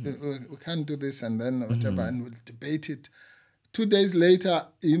 we can't do this, and then whatever, and we'll debate it. 2 days later,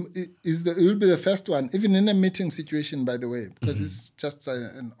 he will be the first one, even in a meeting situation, by the way, because it's just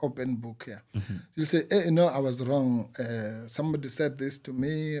an open book here. He'll say, I was wrong. Somebody said this to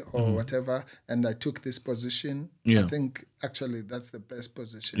me or whatever, and I took this position. I think, actually, that's the best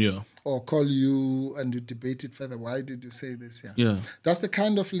position. Yeah. Or call you and you debate it further. Why did you say this here? Yeah. That's the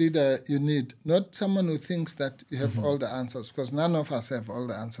kind of leader you need, not someone who thinks that you have all the answers, because none of us have all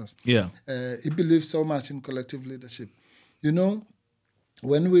the answers. Yeah. He believes so much in collective leadership.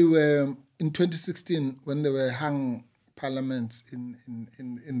 When we were in 2016, when there were hung parliaments in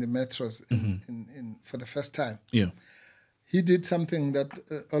the metros for the first time, he did something that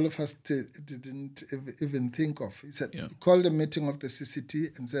all of us didn't even think of. He said, he called a meeting of the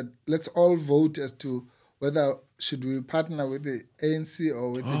CCT and said, let's all vote as to whether should we partner with the ANC or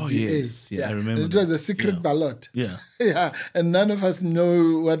with the DA. Yes. Yeah, I remember. And it was a secret ballot. Yeah. And none of us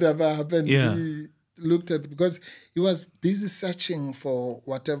know whatever happened. Yeah. He looked at, because he was busy searching for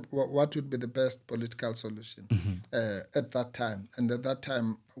what would be the best political solution at that time. And at that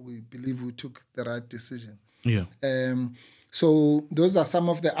time, we believe we took the right decision. Yeah. So those are some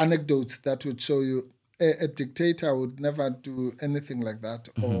of the anecdotes that would show you a dictator would never do anything like that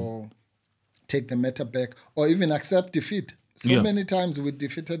or take the matter back or even accept defeat. So many times we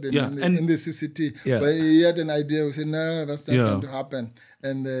defeated him in the CCT. But he had an idea, we said, no, that's not going to happen.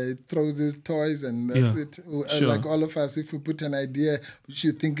 And he throws his toys and that's it. Like all of us, if we put an idea which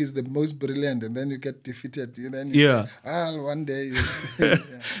you think is the most brilliant and then you get defeated, then you say, one day.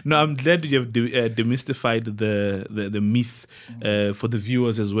 No, I'm glad you have demystified the myth for the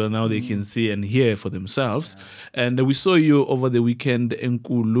viewers as well. Now they can see and hear for themselves. And we saw you over the weekend in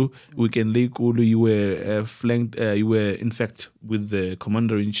Kulu, Kulu. You were flanked, you were in fact with the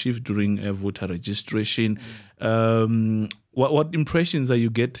Commander-in-Chief during voter registration. What impressions are you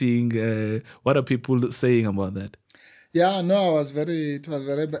getting? What are people saying about that? Yeah, no, I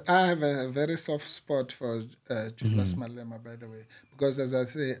have a very soft spot for Julius Malema, by the way, because as I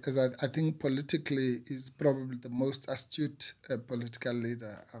think politically he's probably the most astute political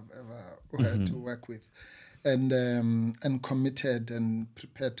leader I've ever had to work with, and committed and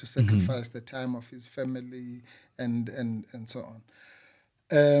prepared to sacrifice the time of his family and so on.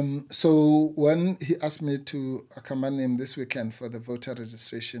 So when he asked me to accompany him this weekend for the voter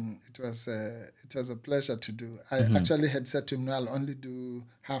registration, it was a pleasure to do. I actually had said to him, no, I'll only do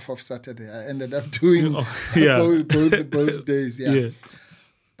half of Saturday. I ended up doing both days. Yeah.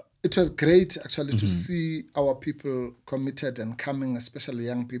 It was great actually to see our people committed and coming, especially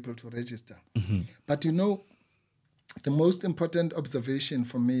young people, to register. But you know, the most important observation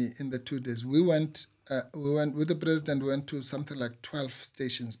for me in the 2 days, we went with the president, we went to something like 12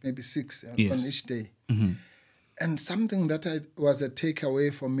 stations, maybe 6 on each day. And something that was a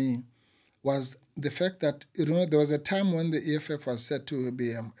takeaway for me was the fact that, you know, there was a time when the EFF was said to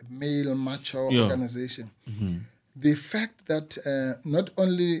be a male macho organization. The fact that not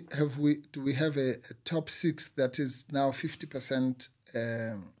only do we have a top 6 that is now 50%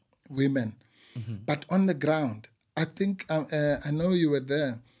 women, but on the ground, I think, I know you were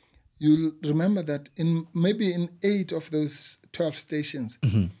there, you'll remember that maybe in 8 of those 12 stations,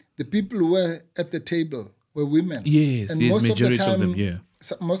 the people who were at the table were women. Yes, and yes, most majority of the time, of them,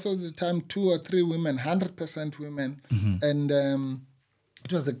 most of the time 2 or 3 women, 100% women. And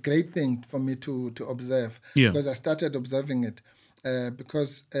it was a great thing for me to observe, because I started observing it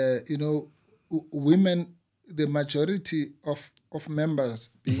because, you know, women, the majority of members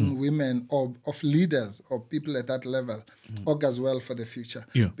being women, or of leaders or people at that level, augurs well for the future,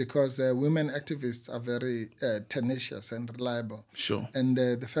 because women activists are very tenacious and reliable. Sure. And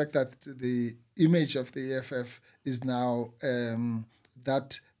the fact that the image of the EFF is now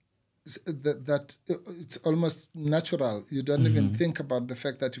that it's almost natural. You don't even think about the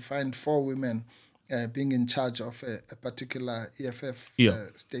fact that you find 4 women being in charge of a particular EFF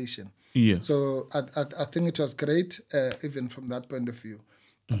station. So I think it was great, even from that point of view.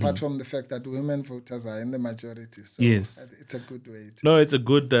 Apart from the fact that women voters are in the majority. So it's a good way. It's a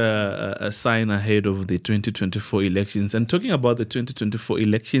good sign ahead of the 2024 elections. And talking about the 2024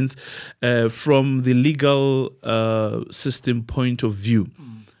 elections, from the legal system point of view,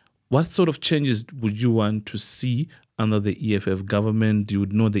 what sort of changes would you want to see under the EFF government? You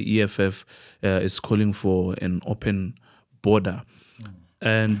would know the EFF is calling for an open border.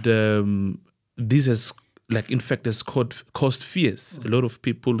 And this has, in fact, has caused fears. A lot of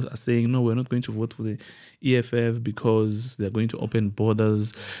people are saying, no, we're not going to vote for the EFF because they're going to open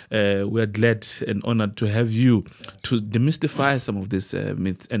borders. We are glad and honored to have you to demystify some of these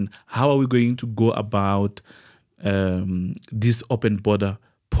myths. And how are we going to go about this open border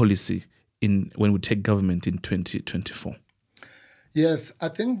policy when we take government in 2024? Yes, I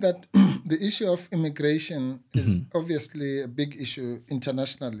think that the issue of immigration is obviously a big issue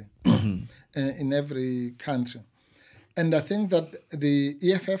internationally in every country. And I think that the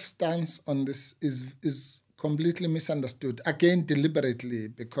EFF stance on this is completely misunderstood, again, deliberately,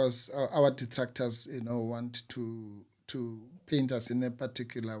 because our detractors, want to paint us in a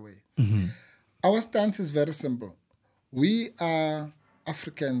particular way. Our stance is very simple. We are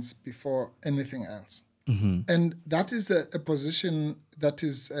Africans before anything else. And that is a position that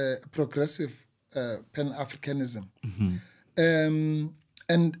is progressive Pan-Africanism.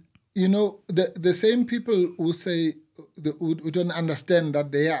 And, the same people who say, who don't understand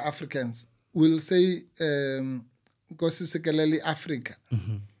that they are Africans, will say, Nkosi sikelele Africa.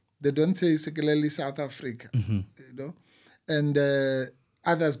 They don't say sikelele South Africa, And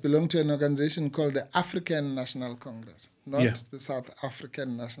others belong to an organization called the African National Congress, not the South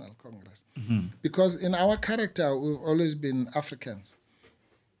African National Congress. Because in our character, we've always been Africans.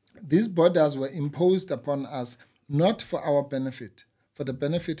 These borders were imposed upon us not for our benefit, for the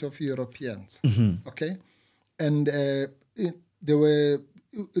benefit of Europeans. Okay? And the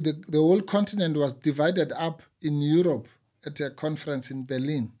whole continent was divided up in Europe at a conference in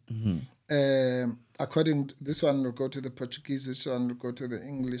Berlin. According to this one will go to the Portuguese, this one will go to the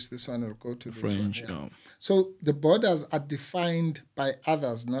English, this one will go to the French. So the borders are defined by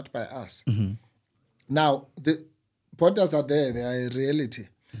others, not by us. Now, the borders are there, they are a reality.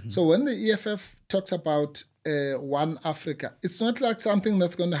 So when the EFF talks about one Africa, it's not like something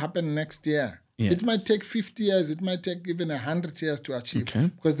that's going to happen next year. It might take 50 years, it might take even 100 years to achieve.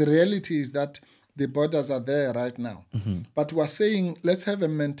 Because the reality is that the borders are there right now. But we're saying, let's have a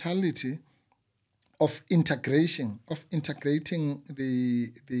mentality of integrating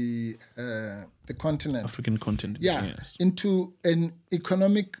the continent, African continent, into an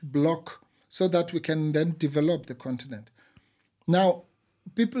economic bloc, so that we can then develop the continent. Now,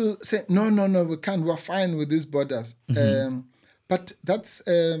 people say, no, we can't. We're fine with these borders, but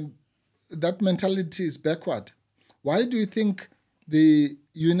that mentality is backward. Why do you think the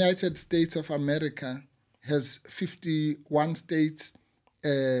United States of America has 51 states,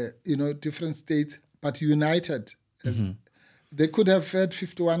 different states, but united as they could have had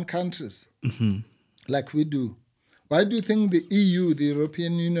 51 countries like we do. Why do you think the EU, the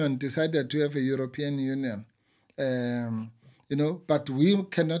European Union, decided to have a European Union? But we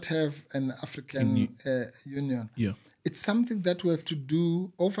cannot have an African union. Yeah. It's something that we have to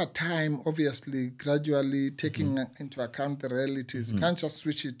do over time, obviously, gradually taking into account the realities. You can't just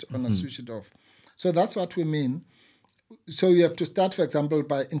switch it on or switch it off. So that's what we mean. So you have to start, for example,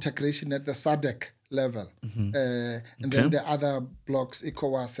 by integration at the SADC level, and then the other blocks,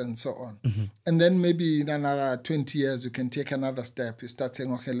 ECOWAS and so on. And then maybe in another 20 years, you can take another step. You start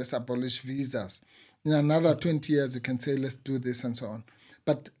saying, okay, let's abolish visas. In another 20 years, you can say, let's do this and so on.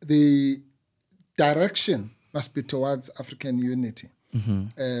 But the direction must be towards African unity,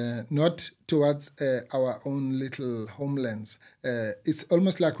 not towards our own little homelands. It's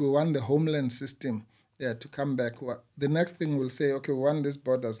almost like we want the homeland system to come back. The next thing we'll say, okay, we want these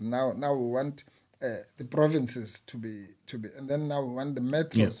borders now. Now we want the provinces to be, and then now we want the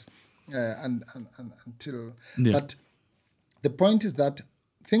metros until. Yeah. But the point is that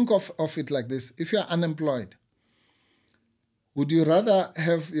think of it like this: if you are unemployed, would you rather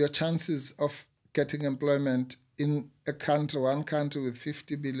have your chances of getting employment in one country with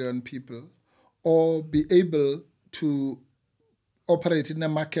 50 billion people, or be able to operate in a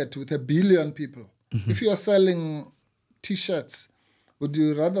market with 1 billion people? If you are selling T-shirts, would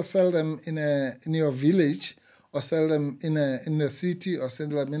you rather sell them in your village, or sell them in a city, or sell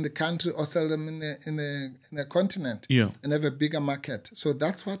them in the country, or sell them in a continent, and have a bigger market? So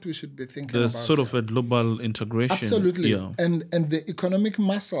that's what we should be thinking about. Sort of a global integration. Absolutely. And the economic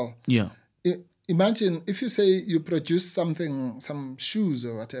muscle. Yeah. Imagine if you say you produce something, some shoes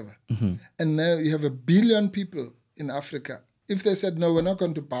or whatever, and now you have 1 billion people in Africa. If they said, no, we're not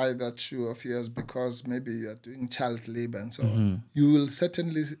going to buy that shoe of yours because maybe you're doing child labor and so on, you will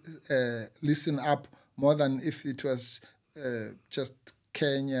certainly listen up more than if it was just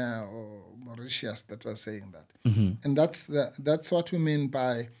Kenya or Mauritius that was saying that. And that's what we mean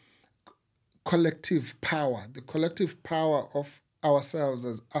by collective power. The collective power of ourselves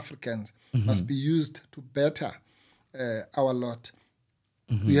as Africans must be used to better our lot.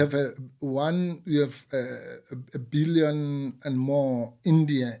 We have 1 billion and more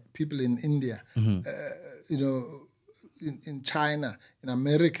people in India, in China, in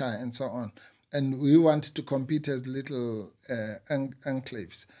America, and so on. And we want to compete as little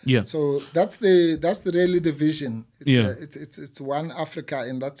enclaves. Yeah. So that's really the vision. It's one Africa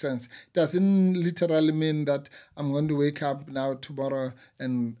in that sense. It doesn't literally mean that I'm going to wake up now tomorrow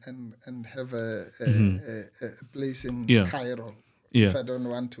and have a place in Cairo. If I don't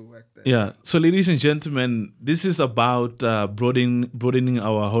want to work there. Yeah. So, ladies and gentlemen, this is about broadening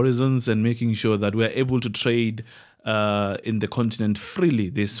our horizons and making sure that we're able to trade in the continent freely.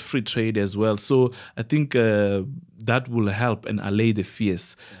 There's free trade as well. So I think that will help and allay the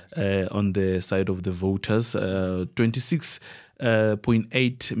fears on the side of the voters.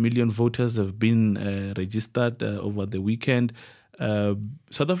 26.8 million voters have been registered over the weekend.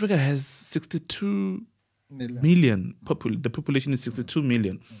 South Africa has 62 million. The population is 62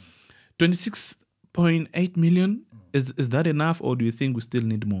 million. 26.8 million, is that enough, or do you think we still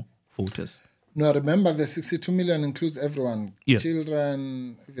need more voters? No, remember the 62 million includes everyone,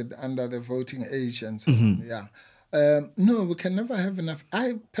 children under the voting age and so on. Yeah. No, we can never have enough.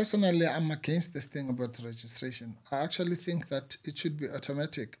 I personally am against this thing about registration. I actually think that it should be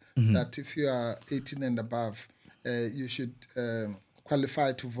automatic, that if you are 18 and above, you should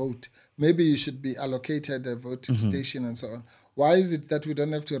qualify to vote. Maybe you should be allocated a voting station and so on. Why is it that we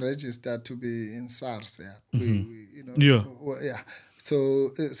don't have to register to be in SARS?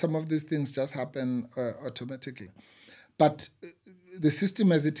 So some of these things just happen automatically. But the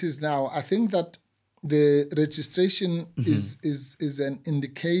system as it is now, I think that the registration is an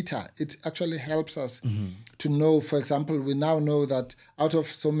indicator. It actually helps us to know, for example, we now know that out of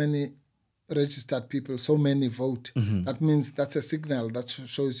so many registered people, so many vote. That means that's a signal that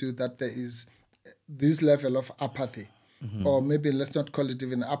shows you that there is this level of apathy. Or maybe let's not call it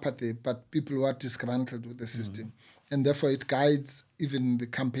even apathy, but people who are disgruntled with the system. And therefore it guides even the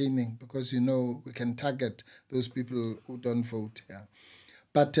campaigning, because we can target those people who don't vote. Yeah.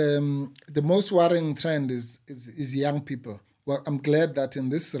 But the most worrying trend is young people. Well, I'm glad that in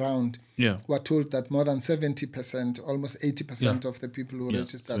this round, we're told that more than 70%, almost 80% of the people who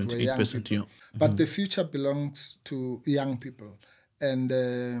registered were young people. But the future belongs to young people. And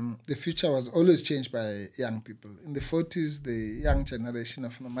the future was always changed by young people. In the 40s, the young generation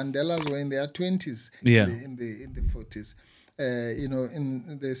of Mandelas were in their 20s, in the 40s.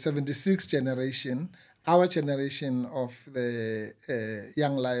 In the 76 generation, our generation of the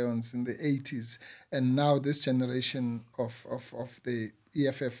young lions in the 80s, and now this generation of the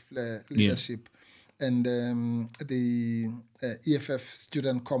EFF leadership and the EFF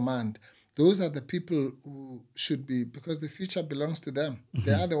student command. Those are the people who should be, because the future belongs to them.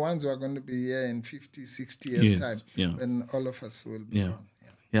 They are the ones who are going to be here in 50, 60 years' time, when all of us will be gone.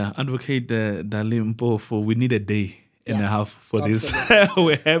 Yeah, Advocate Dali Mpofu, we need a day and a half for this.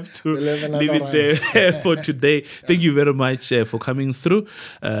 We have to leave it there for today. Thank you very much for coming through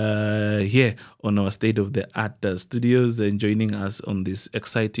here on our State of the Art studios and joining us on this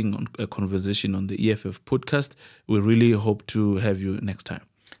exciting conversation on the EFF podcast. We really hope to have you next time.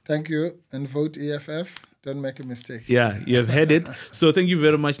 Thank you, and vote EFF. Don't make a mistake. Yeah, you have heard it. So thank you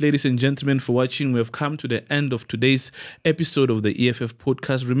very much, ladies and gentlemen, for watching. We have come to the end of today's episode of the EFF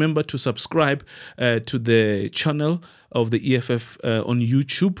podcast. Remember to subscribe to the channel of the EFF on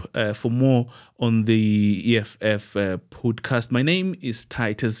YouTube for more on the EFF podcast. My name is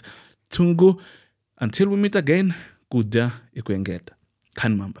Titus Tungu. Until we meet again, kuja ikwengeta.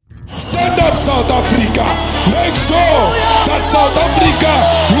 Stand up, South Africa. Make sure that South Africa,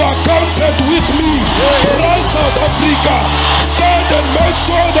 you are counted with me. Rise, South Africa. Stand and make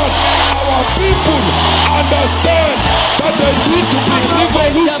sure that our people understand that the need to bring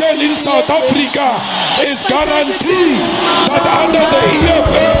revolution in South Africa is guaranteed. That under the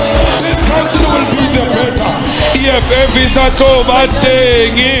EFF, this country will be the better. EFF is a